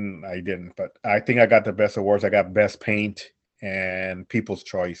apparently I didn't. But I think I got the best awards. I got best paint and People's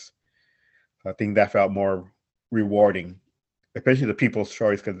Choice. I think that felt more rewarding, especially the People's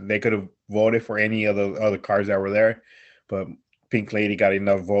Choice, because they could have voted for any of the other cars that were there, but Pink Lady got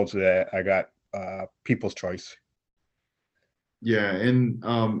enough votes that I got People's Choice. Yeah, and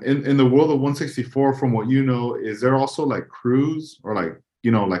in the world of 164, from what you know, is there also like crews or like,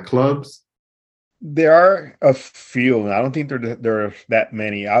 you know, like clubs? There are a few. I don't think there are that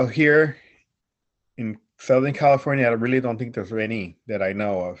many out here in Southern California. I really don't think there's any that I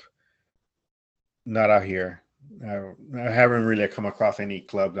know of. Not out here. I haven't really come across any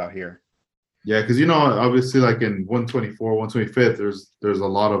clubs out here. Yeah, because you know, obviously, like in 124, 125th, there's a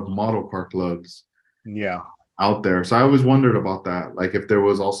lot of model car clubs. Yeah. Out there. So I always wondered about that. Like if there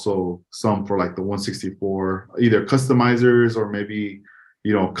was also some for like the 164, either customizers or maybe,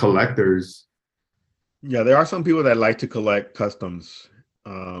 you know, collectors. Yeah, there are some people that like to collect customs.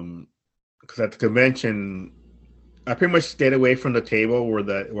 Because at the convention, I pretty much stayed away from the table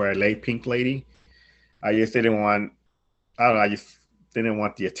where I lay Pink Lady. I just didn't want. I don't know. I just didn't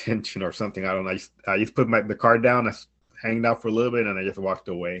want the attention or something. I don't know. I just put the card down. I hanged out for a little bit and I just walked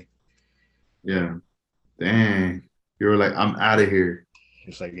away. Yeah. Dang. You were like, I'm out of here.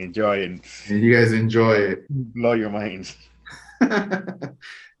 It's like enjoy it. And you guys enjoy it. Blow your minds. No,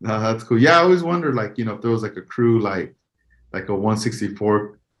 that's cool. Yeah, I always wondered, like, you know, if there was like a crew like a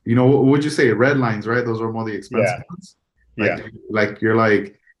 164, you know, what would you say? Red lines, right? Those are more the expensive ones. Like, Yeah. like you're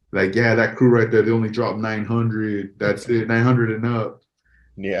like, yeah, that crew right there, they only drop 900. That's it, 900 and up.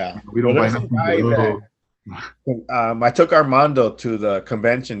 Yeah. We don't buy nothing below. I took Armando to the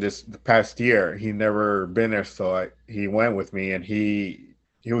convention the past year. He never been there, so he went with me, and he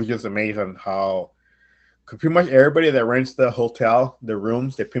was just amazed on how pretty much everybody that rents the hotel, the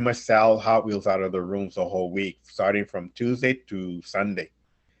rooms, they pretty much sell Hot Wheels out of the rooms the whole week, starting from Tuesday to Sunday.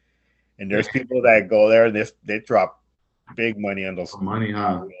 And there's people that go there and they drop big money on those money,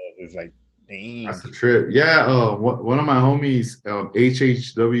 huh? It's like, dang. That's a trip. Yeah. One of my homies,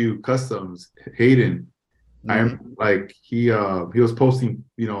 HHW Customs, Hayden. Mm-hmm. He was posting,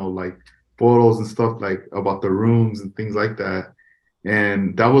 you know, like photos and stuff like about the rooms and things like that.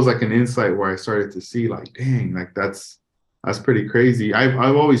 And that was like an insight where I started to see like, dang, like that's pretty crazy.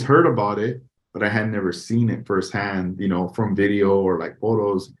 I've always heard about it, but I had never seen it firsthand, you know, from video or like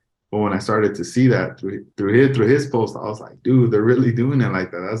photos. But when I started to see that through his post, I was like, dude, they're really doing it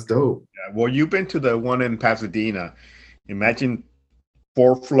like that. That's dope. Yeah, well, you've been to the one in Pasadena. Imagine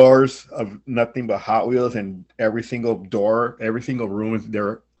 4 floors of nothing but Hot Wheels, and every single door, every single room is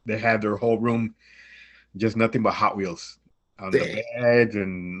there. They have their whole room just nothing but Hot Wheels on the bed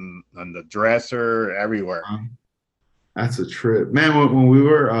and on the dresser, everywhere. That's a trip, man. When we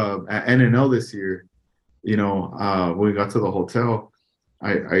were at NNL this year, you know, when we got to the hotel,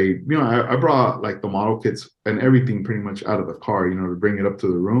 I brought like the model kits and everything pretty much out of the car, you know, to bring it up to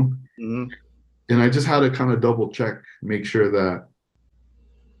the room. Mm-hmm. And I just had to kind of double check, make sure that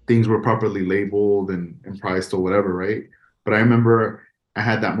things were properly labeled and priced or whatever, right? But I remember I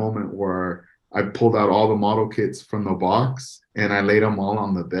had that moment where I pulled out all the model kits from the box and I laid them all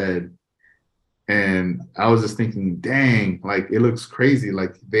on the bed. And I was just thinking, dang, like it looks crazy.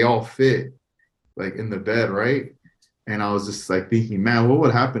 Like they all fit like in the bed, right? And I was just like thinking, man, what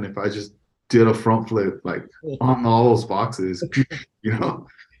would happen if I just did a front flip like on all those boxes, you know?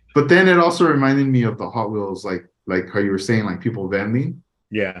 But then it also reminded me of the Hot Wheels, like how you were saying, like people vending.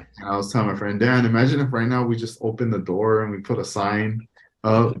 Yeah. And I was telling my friend Dan, imagine if right now we just open the door and we put a sign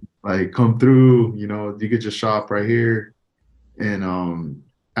up, like come through, you could just shop right here. And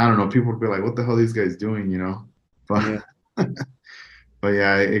I don't know, people would be like, what the hell are these guys doing? But Yeah. but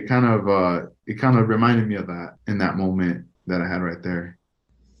yeah, it kind of reminded me of that in that moment that I had right there.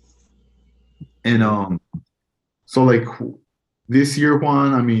 And Yeah. so like this year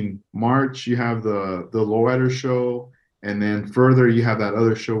one, I mean, March you have the lowrider show, and then further you have that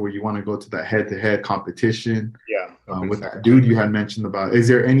other show where you want to go to that head-to-head competition Yeah. Up in with that Sacramento. dude you had mentioned about. Is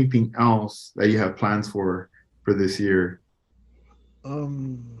there anything else that you have plans for this year?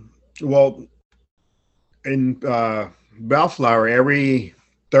 Well, in Bellflower, every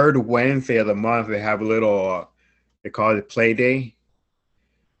third Wednesday of the month, they have a little, they call it Play Day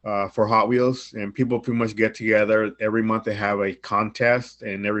for Hot Wheels. And people pretty much get together. Every month they have a contest,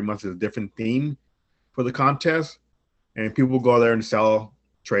 and every month is a different theme for the contest. And people go there and sell,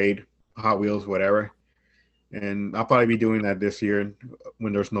 trade Hot Wheels, whatever. And I'll probably be doing that this year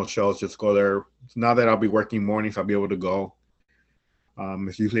when there's no shows. Just go there. Now that I'll be working mornings, I'll be able to go.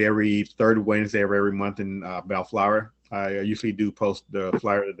 It's usually every third Wednesday of every month in Bellflower. I usually do post the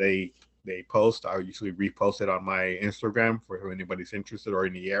flyer that they post. I usually repost it on my Instagram for anybody's interested or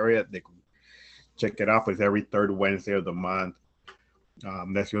in the area. They can check it out. It's every third Wednesday of the month.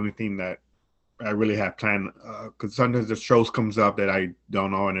 That's the only thing that I really have planned because sometimes the shows comes up that I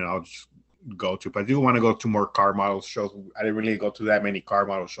don't know and then I'll just go to. But I do want to go to more car model shows. I didn't really go to that many car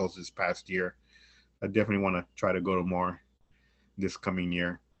model shows this past year. I definitely want to try to go to more this coming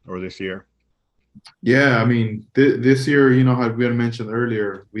year or this year. Yeah, I mean, this year, how we had mentioned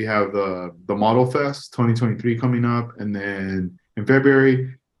earlier, we have the Model Fest 2023 coming up, and then in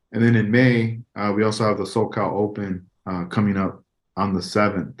February, and then in May, we also have the SoCal Open coming up on the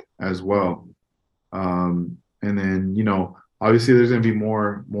 7th as well. And then, obviously there's going to be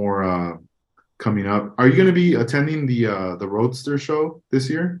more coming up. Are you going to be attending the Roadster show this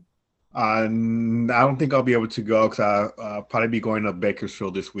year? I don't think I'll be able to go because I'll probably be going to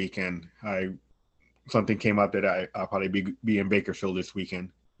Bakersfield this weekend. Something came up that I'll probably be in Bakersfield this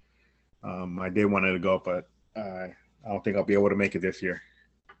weekend. I did want to go, but I don't think I'll be able to make it this year.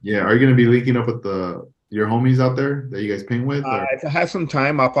 Yeah, are you going to be linking up with your homies out there that you guys paint with? Or? If I have some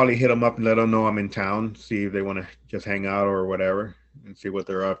time, I'll probably hit them up and let them know I'm in town, see if they want to just hang out or whatever, and see what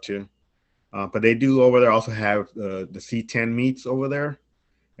they're up to. But they do over there also have the C10 meets over there,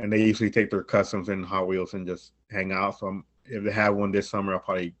 and they usually take their customs and Hot Wheels and just hang out. So if they have one this summer, I'll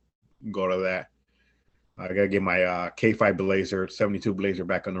probably go to that. I gotta get my K5 Blazer, 72 Blazer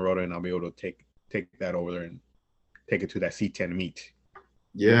back on the road, and I'll be able to take that over there and take it to that C10 meet.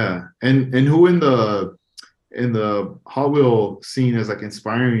 Yeah, and who in the Hot Wheel scene is like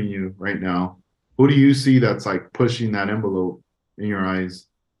inspiring you right now? Who do you see that's like pushing that envelope in your eyes?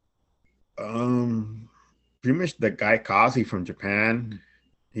 Pretty much the guy Kazi from Japan.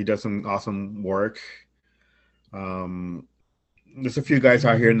 He does some awesome work. Um, there's a few guys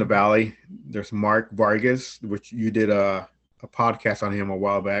out here in the valley. There's Mark Vargas, which you did a podcast on him a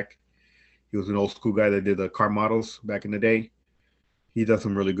while back. He was an old school guy that did the car models back in the day. He does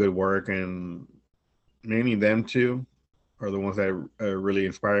some really good work, and mainly them two are the ones that really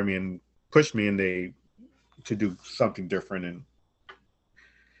inspire me and push me, and they to do something different, and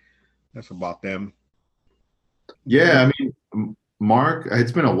that's about them. Yeah, I mean, Mark,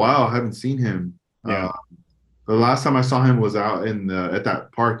 it's been a while. I haven't seen him. Yeah. The last time I saw him was out at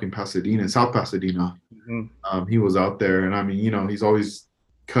that park in Pasadena, South Pasadena. Mm-hmm. He was out there, and I mean, he's always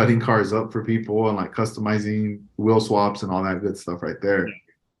cutting cars up for people and like customizing wheel swaps and all that good stuff right there.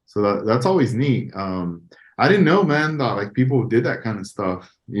 So that's always neat. I didn't know, man, that like people did that kind of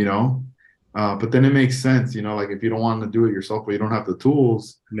stuff. But then it makes sense, like if you don't want to do it yourself, but you don't have the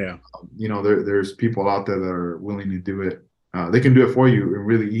tools, Yeah. there's people out there that are willing to do it. They can do it for you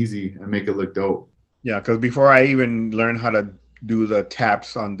really easy and make it look dope. Yeah, because before I even learned how to do the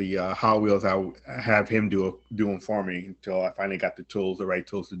taps on the Hot Wheels, I have him do them for me until I finally got the right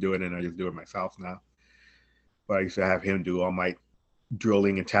tools to do it, and I just do it myself now. But I used to have him do all my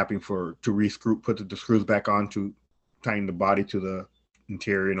drilling and tapping to put the screws back on to tying the body to the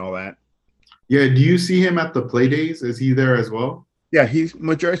interior and all that. Yeah, do you see him at the play days? Is he there as well? Yeah, he's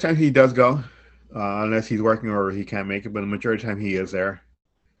majority of the time he does go, unless he's working or he can't make it. But the majority of the time he is there.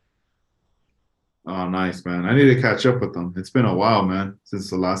 Oh, nice, man. I need to catch up with him. It's been a while, man, since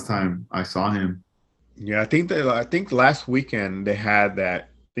the last time I saw him. Yeah, I think last weekend they had that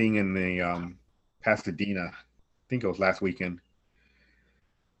thing in the Pasadena. I think it was last weekend.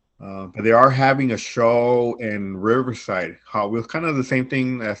 But they are having a show in Riverside. Hot Wheels, kind of the same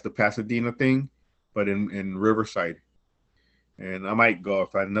thing as the Pasadena thing, but in Riverside. And I might go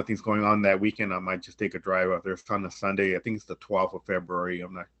if nothing's going on that weekend. I might just take a drive out there. It's on a Sunday. I think it's the 12th of February.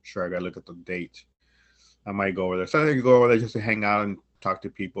 I'm not sure. I gotta look at the date. I might go over there. So I could go over there just to hang out and talk to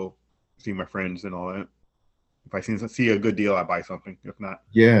people, see my friends and all that. If I see a good deal, I buy something. If not,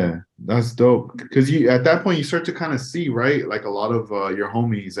 Yeah, that's dope. Because you at that point you start to kind of see, right? Like a lot of your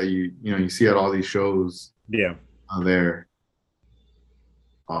homies that you see at all these shows yeah. are there.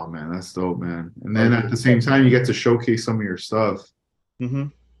 Oh man, that's dope, man. And Or then at you, the same time, you get to showcase some of your stuff. mm-hmm.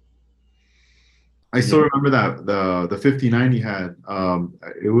 I Yeah, still remember that the 59 you had.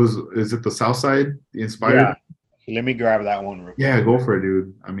 Is it the South Side inspired? yeah. Let me grab that one real quick. Yeah, go for it,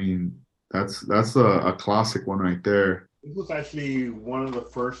 dude. I mean, that's a classic one right there. This was actually one of the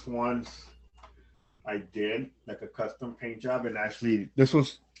first ones I did, like a custom paint job, and actually, this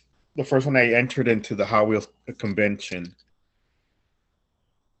was the first one I entered into the Hot Wheels convention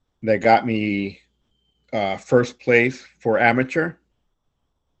that got me first place for amateur,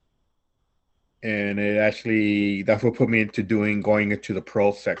 and it actually that's what put me into going into the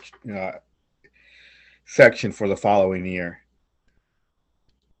pro section for the following year.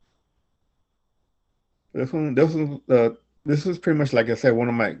 This is pretty much like I said, one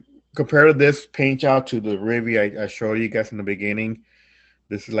of my compared to this paint job to the Rivi I showed you guys in the beginning.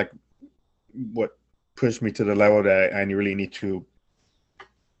 This is like what pushed me to the level that I really need to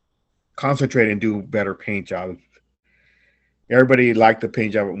concentrate and do better paint jobs. Everybody liked the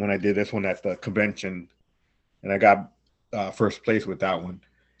paint job when I did this one at the convention, and I got first place with that one.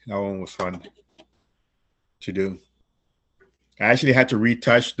 That one was fun to do. I actually had to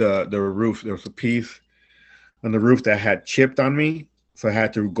retouch the roof. There was a piece on the roof that had chipped on me, so I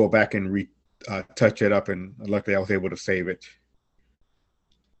had to go back and touch it up, and luckily I was able to save it.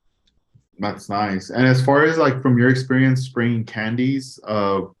 That's nice. And as far as like from your experience spraying candies,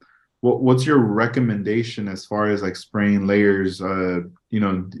 what's your recommendation as far as like spraying layers? Do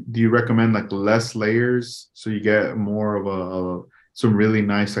you recommend like less layers so you get more of some really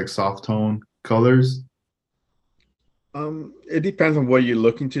nice like soft tone colors? It depends on what you're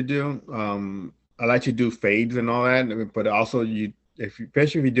looking to do. I like to do fades and all that, but also especially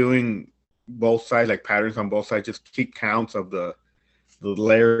if you're doing both sides, like patterns on both sides, just keep counts of the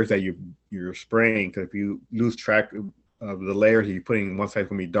layers that you're spraying. Because if you lose track of the layers you're putting, one side's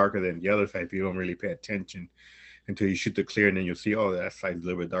gonna be darker than the other side if you don't really pay attention until you shoot the clear, and then you'll see, oh, that side's a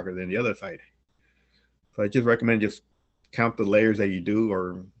little bit darker than the other side. So I just recommend just count the layers that you do,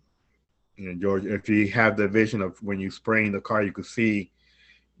 or George, if you have the vision of when you spraying the car, you could see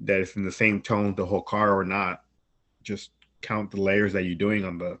that it's in the same tone the whole car or not. Just count the layers that you're doing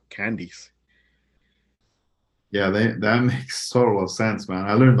on the candies. Yeah, that makes total sense, man.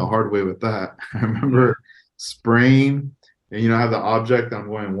 I learned the hard way with that. I Yeah. remember spraying and I have the object, I'm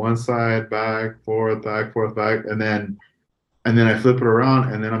going one side, back, forth, back, and then I flip it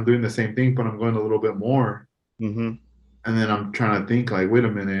around and then I'm doing the same thing, but I'm going a little bit more. Mm-hmm. And then I'm trying to think like, wait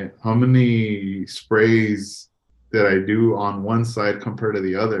a minute, how many sprays did I do on one side compared to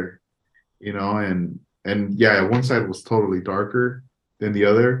the other? And yeah, one side was totally darker than the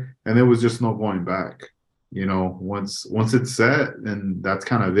other, and there was just no going back. Once it's set, then that's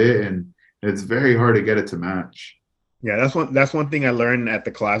kind of it, and it's very hard to get it to match. Yeah, that's one thing I learned at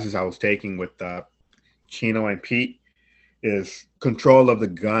the classes I was taking with Chino and Pete is control of the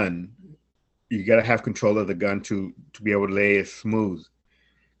gun. You got to have control of the gun to be able to lay it smooth.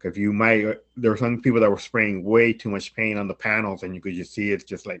 If you might, there were some people that were spraying way too much paint on the panels, and you could just see it's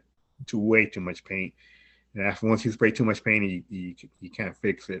just like way too much paint. And after once you spray too much paint, you can't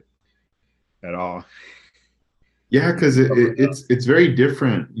fix it at all. Yeah, because it's very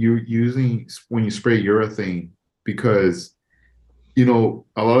different you using when you spray urethane because a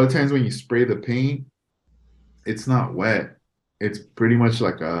lot of times when you spray the paint, it's not wet. It's pretty much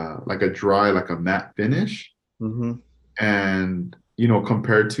like a dry, like a matte finish. Mm-hmm. And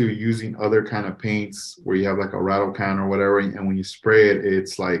compared to using other kind of paints where you have like a rattle can or whatever, and when you spray it,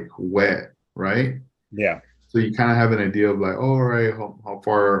 it's like wet, right? Yeah. So you kind of have an idea of like, oh, all right, how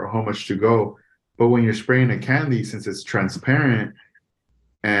far, how much to go. But when you're spraying a candy, since it's transparent,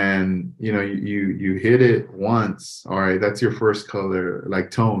 and you hit it once, all right, that's your first color, like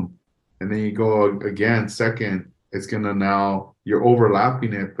tone, and then you go again, second, it's gonna now you're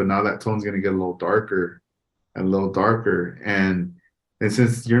overlapping it, but now that tone's gonna get a little darker and a little darker, And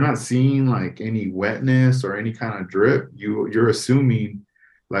since you're not seeing like any wetness or any kind of drip, you're assuming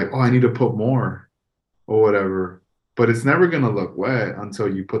like, oh, I need to put more or whatever. But it's never gonna look wet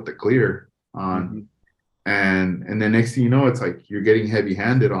until you put the clear on. Hmm. And then next thing you know, it's like you're getting heavy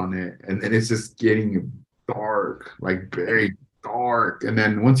handed on it, and then it's just getting dark, like very dark. And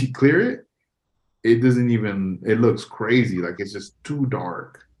then once you clear it, it doesn't even it looks crazy, like it's just too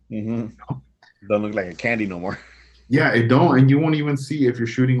dark. Hmm. Don't look like a candy no more. Yeah, it don't, and you won't even see if you're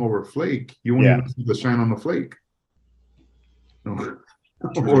shooting over flake. You won't Yeah, even see the shine on the flake. Or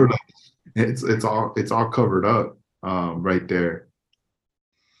true. like, it's all covered up right there.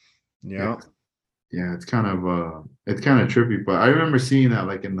 Yeah, Yeah. yeah, it's kind of trippy, but I remember seeing that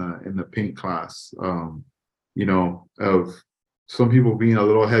like in the paint class, of some people being a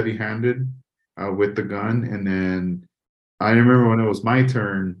little heavy-handed with the gun, and then I remember when it was my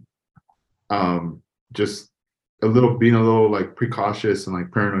turn, just being a little like precautious and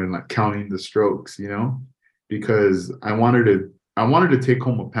like paranoid and like counting the strokes, because I wanted to take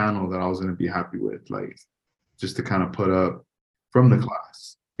home a panel that I was going to be happy with, like just to kind of put up from the Mhm.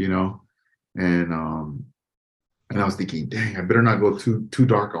 class. And I was thinking, dang, I better not go too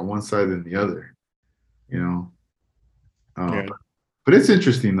dark on one side than the other, you know. Uh, Yeah. but it's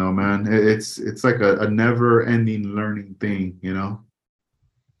interesting though, man. It's like a never ending learning thing. Yeah,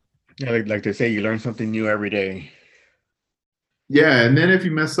 like they say, you learn something new every day. Yeah, and then if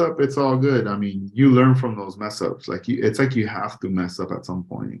you mess up, it's all good. I mean, you learn from those mess ups. It's like you have to mess up at some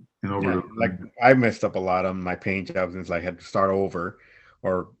point in order Yeah, to like learn. I messed up a lot on my paint jobs, and it's like I had to start over,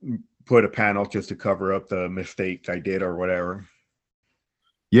 or put a panel just to cover up the mistakes I did or whatever.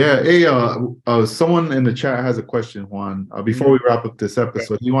 Yeah, hey, someone in the chat has a question, Juan. Before Mhm. we wrap up this Okay.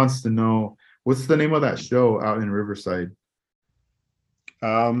 episode, he wants to know what's the name of that show out in Riverside?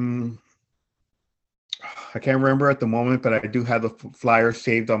 Um, I can't remember at the moment, but I do have the flyer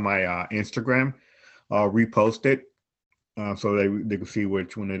saved on my Instagram. I'll repost it so they can see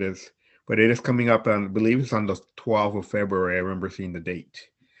which one it is. But it is coming up on, I believe it's on the 12th of February. I remember seeing the date.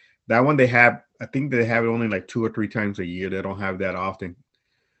 That one they have, I think they have it only like 2 or 3 times a year. They don't have that often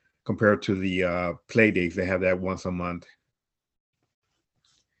compared to the play days. They have that once a month.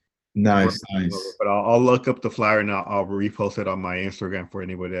 Nice, nice. But I'll look up the flyer and I'll repost it on my Instagram for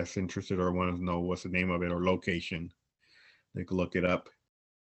anybody that's interested or wants to know what's the name of it or location. They can look it up.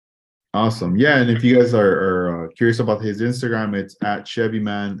 Awesome. Yeah, and if you guys are curious about his Instagram, it's at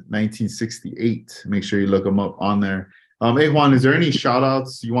ChevyMan1968. Make sure you look him up on there. Hey Juan, is there any shout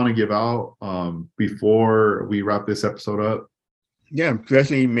outs you want to give out before we wrap this episode up? Yeah,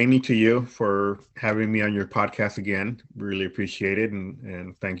 especially mainly to you for having me on your podcast again. Really appreciate it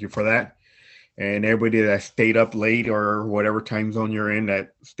and thank you for that. And everybody that stayed up late or whatever time zone you're in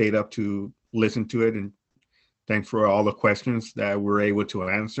that stayed up to listen to it. And thanks for all the questions that we're able to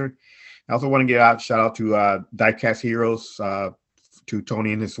answer. I also want to give out shout out to Diecast Heroes, to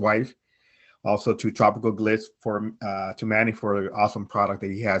Tony and his wife, also to Tropical Glitz for to Manny for the awesome product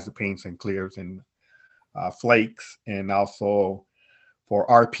that he has, the paints and clears and flakes, and also for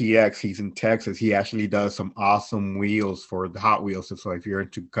RPX. He's in Texas. He actually does some awesome wheels for the Hot Wheels. So if you're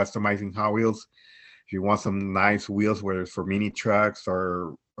into customizing Hot Wheels, if you want some nice wheels, whether it's for mini trucks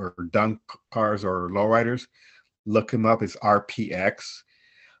or dunk cars or lowriders, look him up. It's RPX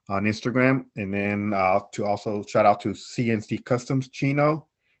on Instagram. And then to also shout out to CNC Customs Chino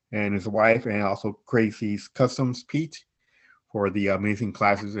and his wife, and also Crazy's Customs Pete for the amazing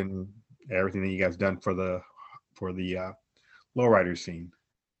classes and everything that you guys done for the lowrider scene.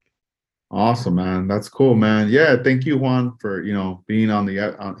 Awesome, man. That's cool, man. Yeah, thank you, Juan, for being on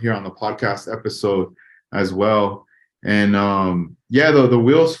the here on the podcast episode as well. And yeah, the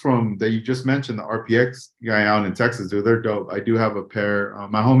wheels from that you just mentioned, the RPX guy out in Texas, dude, they're dope. I do have a pair.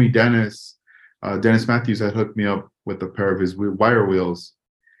 My homie Dennis Matthews had hooked me up with a pair of his wire wheels,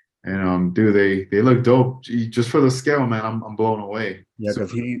 and dude, they look dope. Just for the scale, man, I'm blown away. Yeah, So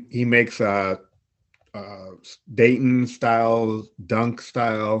because he makes uh, Dayton style, Dunk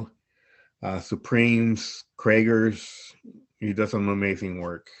style, Supremes, Kragers. He does some amazing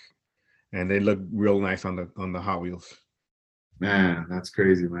work, and they look real nice on the Hot Wheels. man, that's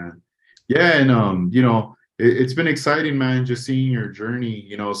crazy, man. Yeah, and it's been exciting, man, just seeing your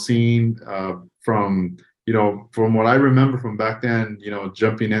journey, seeing from what I remember from back then,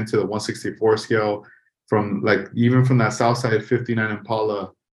 jumping into the 164 scale from like even from that Southside 59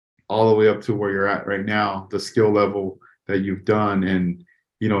 Impala all the way up to where you're at right now, the skill level that you've done, and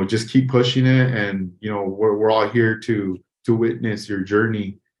just keep pushing it. And we're all here to witness your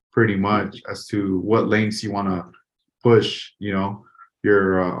journey pretty much as to what lengths you want to push, your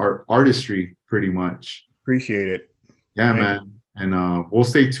artistry pretty much. Appreciate it. Yeah, Thank man. and we'll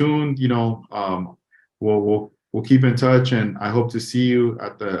stay tuned. We'll keep in touch, and I hope to see you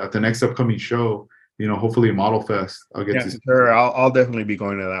at the next upcoming show. Hopefully Model Fest. I'll get Yeah, to. sure. I'll definitely be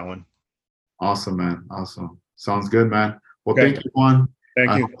going to that one. Awesome, man. Awesome. Sounds good, man. Well, Okay. thank you, Juan. Thank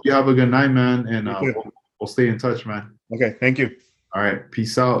I you. hope you have a good night, man, and You too. we'll stay in touch, man. Okay. Thank you. All right.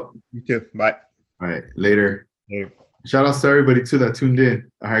 Peace out. You too. Bye. All right. Later. Later. Shout out to everybody too that tuned in.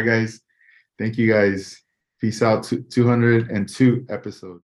 All right, guys. Thank you, guys. Peace out. 202 episode.